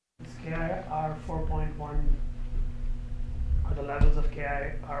 Is KIR4.1, are the levels of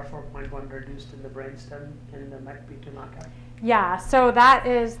KIR4.1 reduced in the brainstem in the MECP2 knockout? Yeah, so that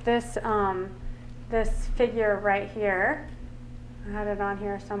is this this figure right here. I had it on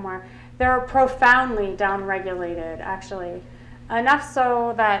here somewhere. They're profoundly downregulated, actually. Enough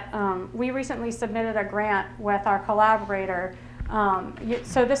so that we recently submitted a grant with our collaborator.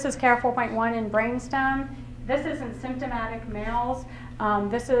 So this is KIR4.1 in brainstem. This is in symptomatic males.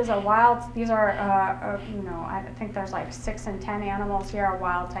 This is a wild, these are, I think there's like 6 and 10 animals here are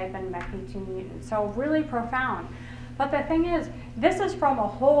wild type and MECP2 mutant. So really profound. But the thing is, this is from a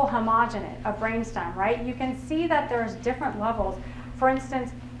whole homogenate, a brainstem, right? You can see that there's different levels. For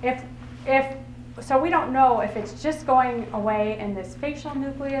instance, so we don't know if it's just going away in this facial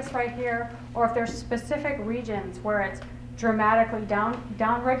nucleus right here, or if there's specific regions where it's dramatically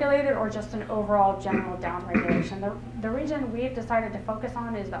downregulated or just an overall general downregulation. The region we've decided to focus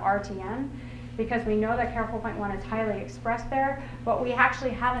on is the RTN, because we know that KIR4.1 is highly expressed there, but we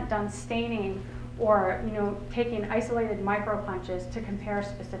actually haven't done staining or taking isolated micropunches to compare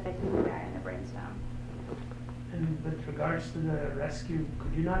specific nuclei in the brainstem. And with regards to the rescue,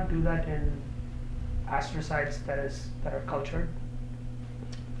 could you not do that in astrocytes that are cultured?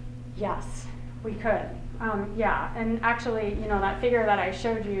 Yes, we could. Yeah, and actually, that figure that I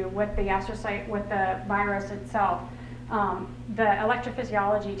showed you with the astrocyte, with the virus itself, the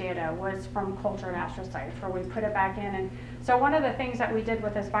electrophysiology data was from cultured astrocytes, where we put it back in. And so one of the things that we did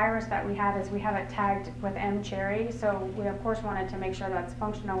with this virus that we have is we have it tagged with M. cherry. So we, of course, wanted to make sure that's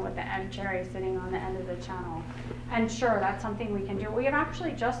functional with the M. cherry sitting on the end of the channel. And sure, that's something we can do. We have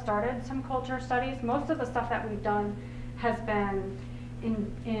actually just started some culture studies. Most of the stuff that we've done has been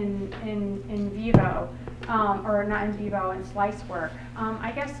in vivo, or not in vivo, in slice work.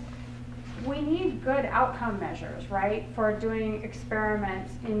 I guess we need good outcome measures, right, for doing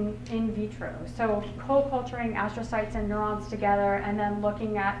experiments in vitro. So co-culturing astrocytes and neurons together, and then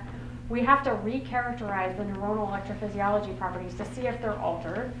looking at, we have to recharacterize the neuronal electrophysiology properties to see if they're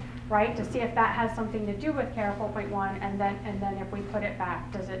altered, right, to see if that has something to do with KIR4.1, and then if we put it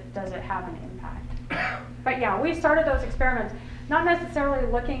back, does it have an impact? But yeah, we started those experiments, not necessarily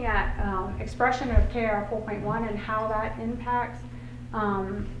looking at expression of KIR4.1 and how that impacts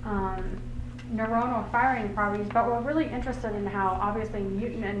neuronal firing properties, but we're really interested in how obviously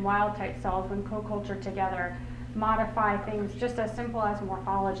mutant and wild type cells, when co-cultured together, modify things just as simple as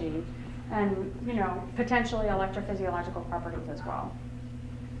morphology and potentially electrophysiological properties as well.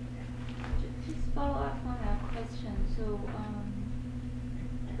 Just follow up on that question. So,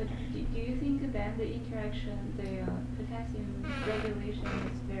 but do you think then the interaction, the potassium regulation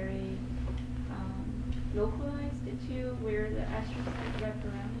is very localized to where the astrocytes wrap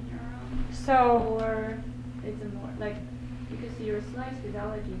around the neuron? So, Or it's a more like, because your slice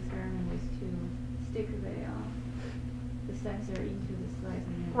physiology experiment was to stick the sensor into the slice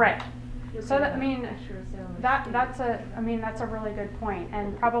and then right. look So at that, I the mean, extracellular state. that's a really good point,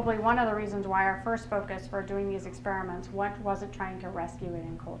 and probably one of the reasons why our first focus for doing these experiments wasn't trying to rescue it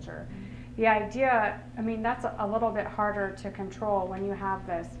in culture. The idea, I mean, that's a little bit harder to control when you have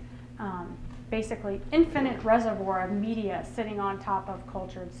this basically infinite reservoir of media sitting on top of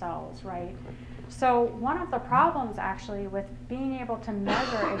cultured cells, right? So one of the problems actually with being able to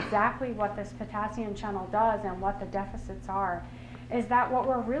measure exactly what this potassium channel does and what the deficits are is that what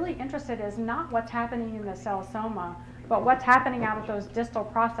we're really interested in is not what's happening in the cell soma, but what's happening out of those distal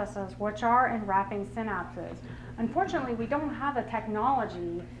processes, which are enwrapping synapses. Unfortunately, we don't have the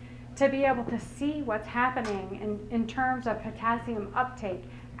technology to be able to see what's happening in terms of potassium uptake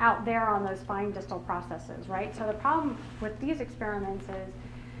out there on those fine distal processes, right? So the problem with these experiments is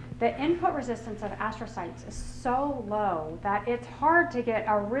the input resistance of astrocytes is so low that it's hard to get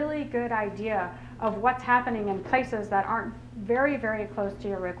a really good idea of what's happening in places that aren't very, very close to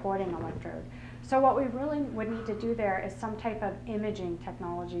your recording electrode. So what we really would need to do there is some type of imaging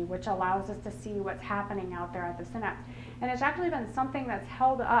technology which allows us to see what's happening out there at the synapse. And it's actually been something that's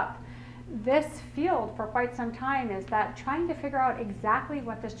held up this field for quite some time, is that trying to figure out exactly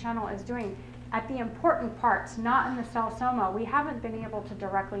what this channel is doing at the important parts, not in the cell soma, we haven't been able to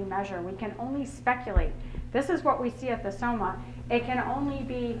directly measure. We can only speculate. This is what we see at the soma. It can only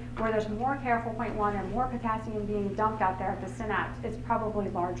be where there's more KR4.1 and more potassium being dumped out there at the synapse. It's probably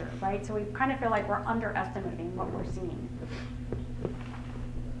larger, right? So we kind of feel like we're underestimating what we're seeing.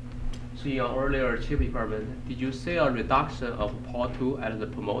 So in your earlier chip experiment, did you see a reduction of Pol2 as the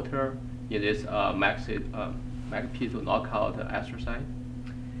promoter in this MACP2 knockout astrocyte?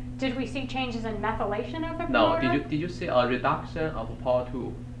 Did we see changes in methylation of the No, promoter? did you see a reduction of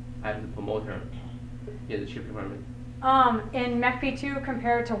Pol2 as the promoter in the chip experiment? In MECP2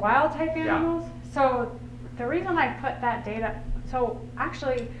 compared to wild type animals? Yeah. So the reason I put that data, so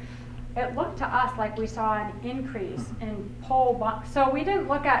actually it looked to us like we saw an increase in so we didn't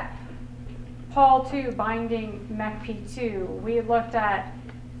look at Pol2 binding MECP2, we looked at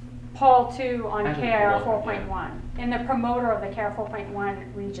Pol2 on KR4.1 in the promoter of the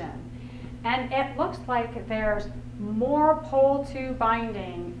KR4.1 region. And it looks like there's more Pol2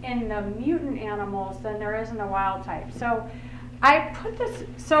 binding in the mutant animals than there is in the wild type. So I put this,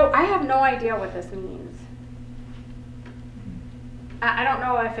 so I have no idea what this means. I don't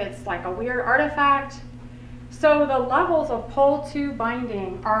know if it's like a weird artifact. So the levels of Pol2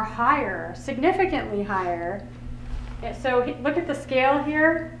 binding are higher, significantly higher. So look at the scale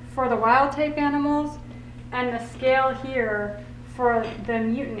here for the wild type animals and the scale here for the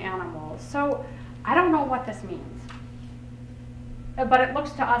mutant animals. So I don't know what this means. But it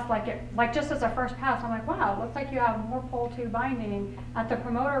looks to us like just as a first pass, I'm like, wow, it looks like you have more Pol2 binding at the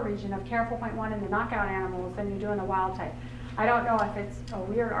promoter region of KR4.1 in the knockout animals than you do in the wild type. I don't know if it's a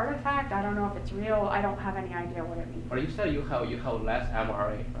weird artifact. I don't know if it's real. I don't have any idea what it means. But you said you have less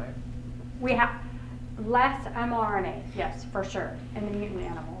mRNA, right? We have less mRNA, yes, for sure, in the mutant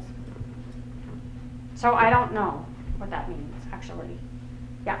animals. So I don't know what that means, actually.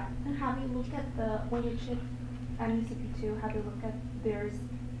 Yeah. And have you looked at when you chip MECP2, have you looked at there's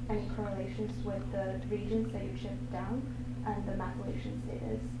any correlations with the regions that you chip down and the methylation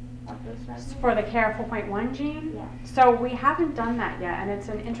status of those fragments? For the KR4.1 gene? Yeah. So we haven't done that yet, and it's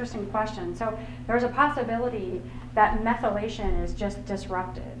an interesting question. So there's a possibility that methylation is just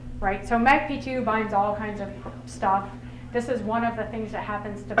disrupted, right? So MECP2 binds all kinds of stuff. This is one of the things that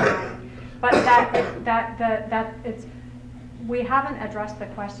happens to bind. But we haven't addressed the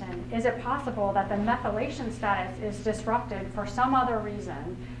question, is it possible that the methylation status is disrupted for some other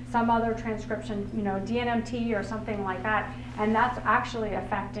reason, some other transcription, DNMT or something like that, and that's actually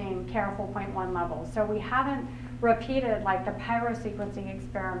affecting KR4.1 levels. So we haven't repeated like the pyrosequencing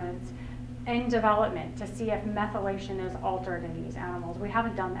experiments in development to see if methylation is altered in these animals. We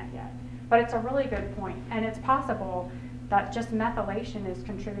haven't done that yet, but it's a really good point, and it's possible that just methylation is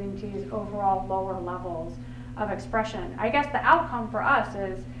contributing to these overall lower levels of expression. I guess the outcome for us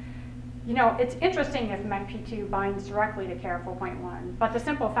is, it's interesting if MECP2 binds directly to KR4.1, but the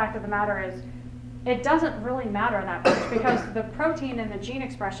simple fact of the matter is it doesn't really matter that much because the protein and the gene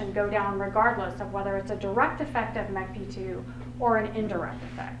expression go down regardless of whether it's a direct effect of MECP2 or an indirect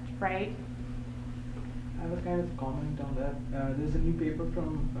effect, right? I have a kind of comment on that. There's a new paper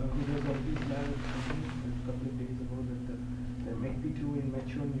from Hudor's lab a couple of days ago that the MECP2 in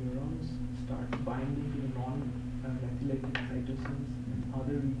mature neurons start binding to the non-methylated cytosins in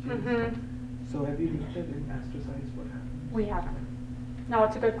other regions. So have you looked at in astrocytes what happens? We haven't. No,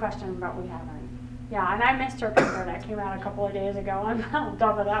 it's a good question, but we haven't. Yeah, and I missed her paper that came out a couple of days ago. I'm not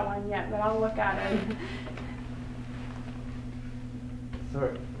done with that one yet, but I'll look at it.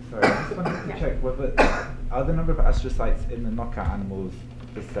 Sorry, I just wanted to check whether are the number of astrocytes in the knockout animals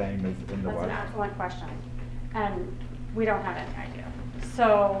the same as in the That's wild? an excellent question, and we don't have any idea.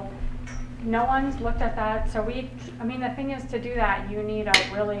 So no one's looked at that. So I mean, the thing is, to do that, you need a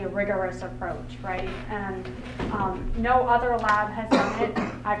really rigorous approach, right? And no other lab has done it.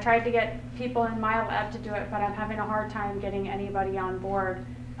 I've tried to get people in my lab to do it, but I'm having a hard time getting anybody on board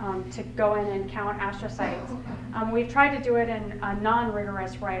to go in and count astrocytes. We've tried to do it in a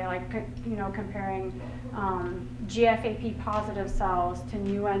non-rigorous way, like comparing GFAP positive cells to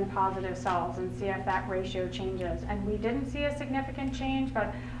NUN positive cells and see if that ratio changes. And we didn't see a significant change,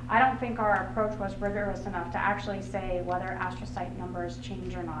 but I don't think our approach was rigorous enough to actually say whether astrocyte numbers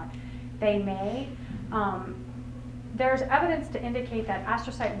change or not. They may. There's evidence to indicate that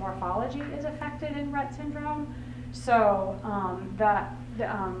astrocyte morphology is affected in Rett syndrome. So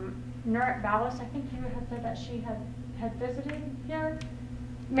Nurit Ballas, I think you had said that she had visited here.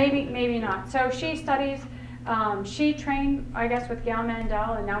 Maybe not. So she studies, she trained, I guess, with Gail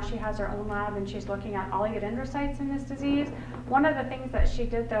Mandel, and now she has her own lab, and she's looking at oligodendrocytes in this disease. One of the things that she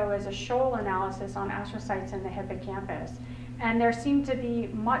did, though, is a shoal analysis on astrocytes in the hippocampus. And there seemed to be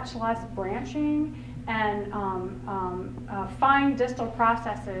much less branching and fine distal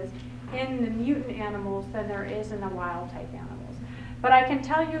processes in the mutant animals than there is in the wild type animals. But I can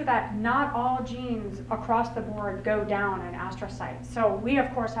tell you that not all genes across the board go down in astrocytes. So we,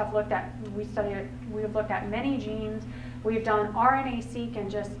 of course, have looked at, we've looked at many genes. We've done RNA-seq and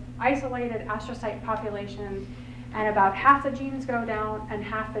just isolated astrocyte populations, and about half the genes go down and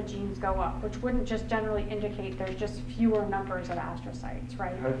half the genes go up, which wouldn't just generally indicate there's just fewer numbers of astrocytes,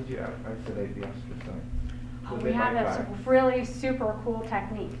 right? How did you isolate the astrocytes? We have this really super cool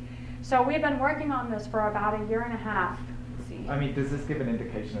technique. So we've been working on this for about a year and a half. Let's see. I mean, does this give an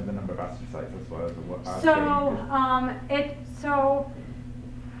indication of the number of astrocytes as well as what are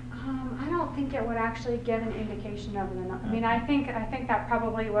I don't think it would actually give an indication of the number. I mean, I think that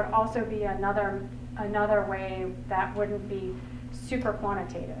probably would also be another way that wouldn't be super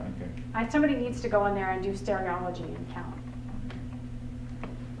quantitative. Okay. Somebody needs to go in there and do stereology and count.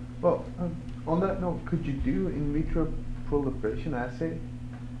 Well, on that note, could you do in vitro proliferation assay?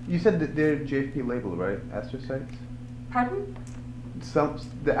 You said that they're JFP labeled, right? Astrocytes? Pardon?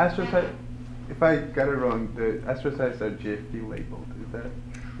 The astrocyte, if I got it wrong, the astrocytes are JFP labeled. Is that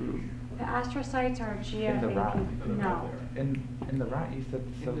true? The astrocytes are GFAP. In the rat? No. In the rat, you said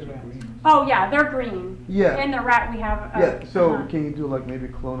the cells are green. Oh yeah, they're green. Yeah. In the rat, we have. Yeah. So can you do like maybe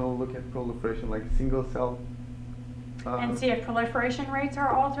clonal look at proliferation, like single cell? And see if proliferation rates are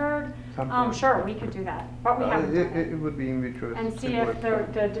altered? Something. Sure, we could do that, but we haven't done It would be in vitro. And see if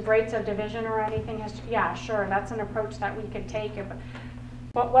the rates of division or anything has, yeah, sure, that's an approach that we could take.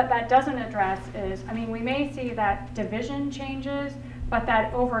 But what that doesn't address is, I mean, we may see that division changes, but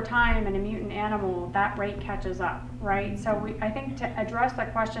that over time in a mutant animal, that rate catches up, right? So I think to address the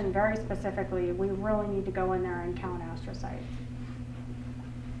question very specifically, we really need to go in there and count astrocytes.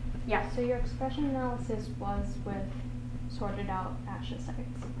 Yeah. So your expression analysis was with sorted out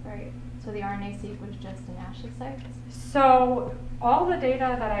astrocytes, right? So the RNA-seq was just in astrocytes? So all the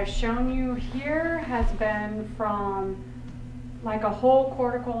data that I've shown you here has been from like a whole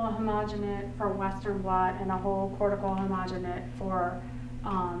cortical homogenate for Western blot and a whole cortical homogenate for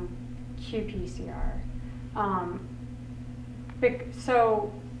qPCR.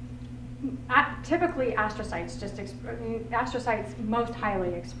 Typically astrocytes astrocytes most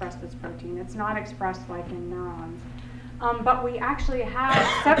highly express this protein. It's not expressed like in neurons. But we actually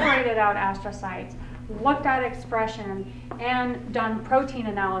have separated out astrocytes, looked at expression, and done protein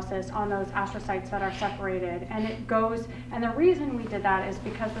analysis on those astrocytes that are separated. And and the reason we did that is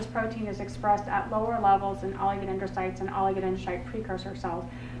because this protein is expressed at lower levels in oligodendrocytes and oligodendrocyte precursor cells.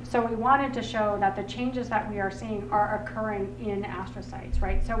 So we wanted to show that the changes that we are seeing are occurring in astrocytes,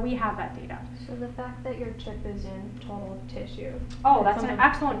 right? So we have that data. So the fact that your chip is in total tissue. Oh, that's an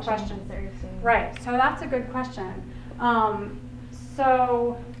excellent question. That you're seeing. Right, so that's a good question.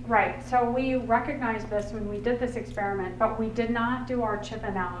 So we recognized this when we did this experiment, but we did not do our chip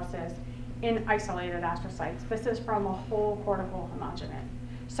analysis in isolated astrocytes. This is from a whole cortical homogenate.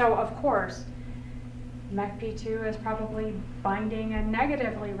 So of course, MECP2 is probably binding and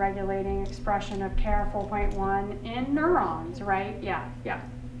negatively regulating expression of KR4.1 in neurons, right? Yeah.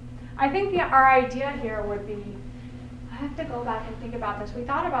 I think our idea here would be, I have to go back and think about this. We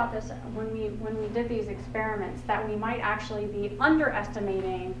thought about this when we did these experiments, that we might actually be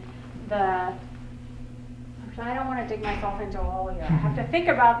underestimating Actually, I don't want to dig myself into a hole here. I have to think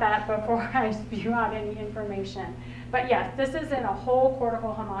about that before I spew out any information. But yes, this is in a whole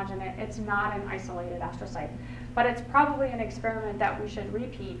cortical homogenate. It's not an isolated astrocyte. But it's probably an experiment that we should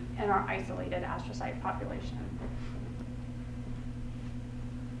repeat in our isolated astrocyte population.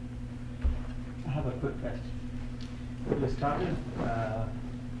 I have a quick question. You started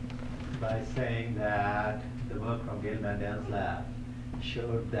by saying that the work from Gail Mandel's lab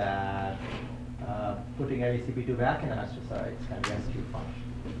showed that putting ACP2 back in astrocytes can rescue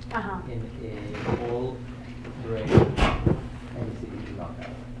function in a whole brain ACP2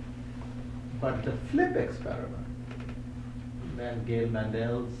 knockout. But the flip experiment, when Gail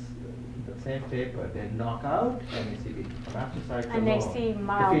Mandel's the same paper, they knock out MECP from astrocytes and alone. they see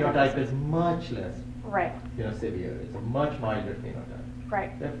mild the phenotype deficit. is much less Right. severe. It's a much milder phenotype.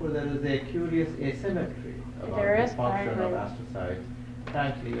 Right. Therefore, there is a curious asymmetry about There the is, I function of agree. astrocytes,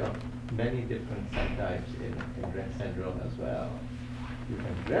 frankly, of many different subtypes in Rett syndrome as well. You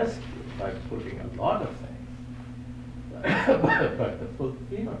can rescue by putting a lot of things, but the full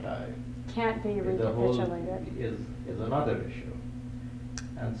phenotype Can't be the whole recapitulated. is another issue.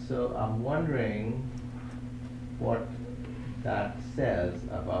 And so I'm wondering what that says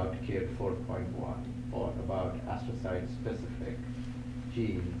about KID 4.1 or about astrocyte-specific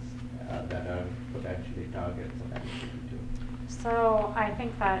genes that are potentially targets of MECP2. So I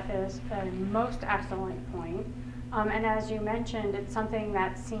think that is a most excellent point. And as you mentioned, it's something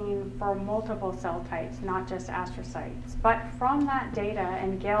that's seen for multiple cell types, not just astrocytes. But from that data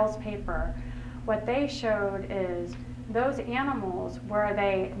in Gail's paper, what they showed is those animals where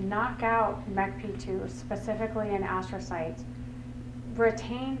they knock out MECP2, specifically in astrocytes,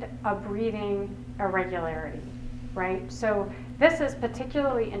 retained a breathing irregularity, right? So this is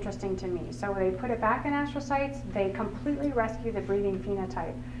particularly interesting to me. So they put it back in astrocytes, they completely rescue the breathing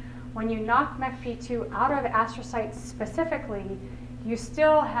phenotype. When you knock MECP2 out of astrocytes specifically, you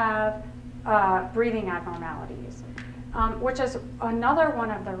still have breathing abnormalities, which is another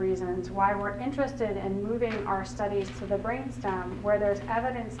one of the reasons why we're interested in moving our studies to the brainstem, where there's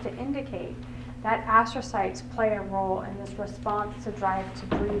evidence to indicate that astrocytes play a role in this response to drive to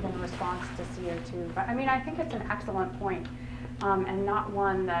breathe in response to CO2. But I mean, I think it's an excellent point, and not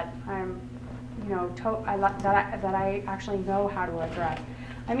one that I'm, that I actually know how to address.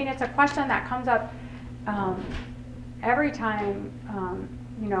 I mean, it's a question that comes up every time,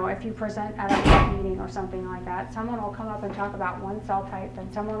 if you present at a meeting or something like that, someone will come up and talk about one cell type,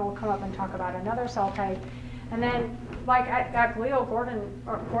 and someone will come up and talk about another cell type. And then, like at glial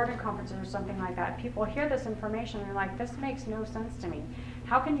Gordon conferences or something like that, people hear this information and they're like, this makes no sense to me.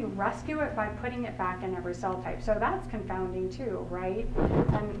 How can you rescue it by putting it back in every cell type? So that's confounding too, right?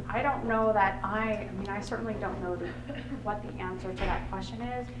 And I don't know that I certainly don't know what the answer to that question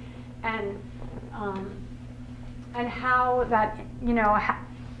is, and how that,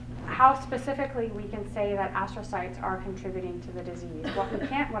 how specifically we can say that astrocytes are contributing to the disease.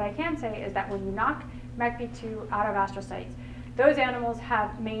 What I can say is that when you knock MECP2 out of astrocytes, those animals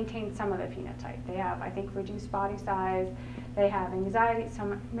have maintained some of the phenotype. They have, I think, reduced body size. They have anxiety.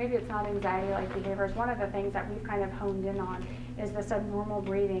 Maybe it's not anxiety-like behaviors. One of the things that we've kind of honed in on is this abnormal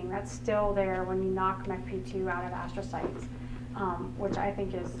breathing that's still there when you knock MECP2 out of astrocytes, which I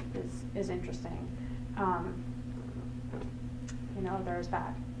think is interesting. There's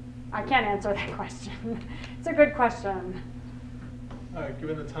that. I can't answer that question. It's a good question. All right,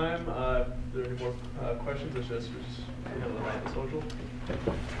 given the time, are there any more questions? It's just we have the right social.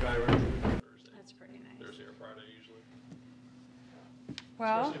 Driver. Thursday. That's pretty nice. Thursday or Friday usually.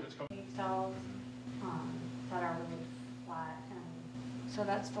 Well, Especially if it's coming. cells that are really flat, and so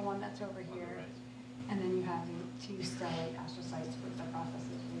that's the one that's over here. And then you have the two stellate astrocytes with the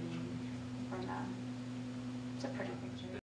processes leading from them. It's a pretty big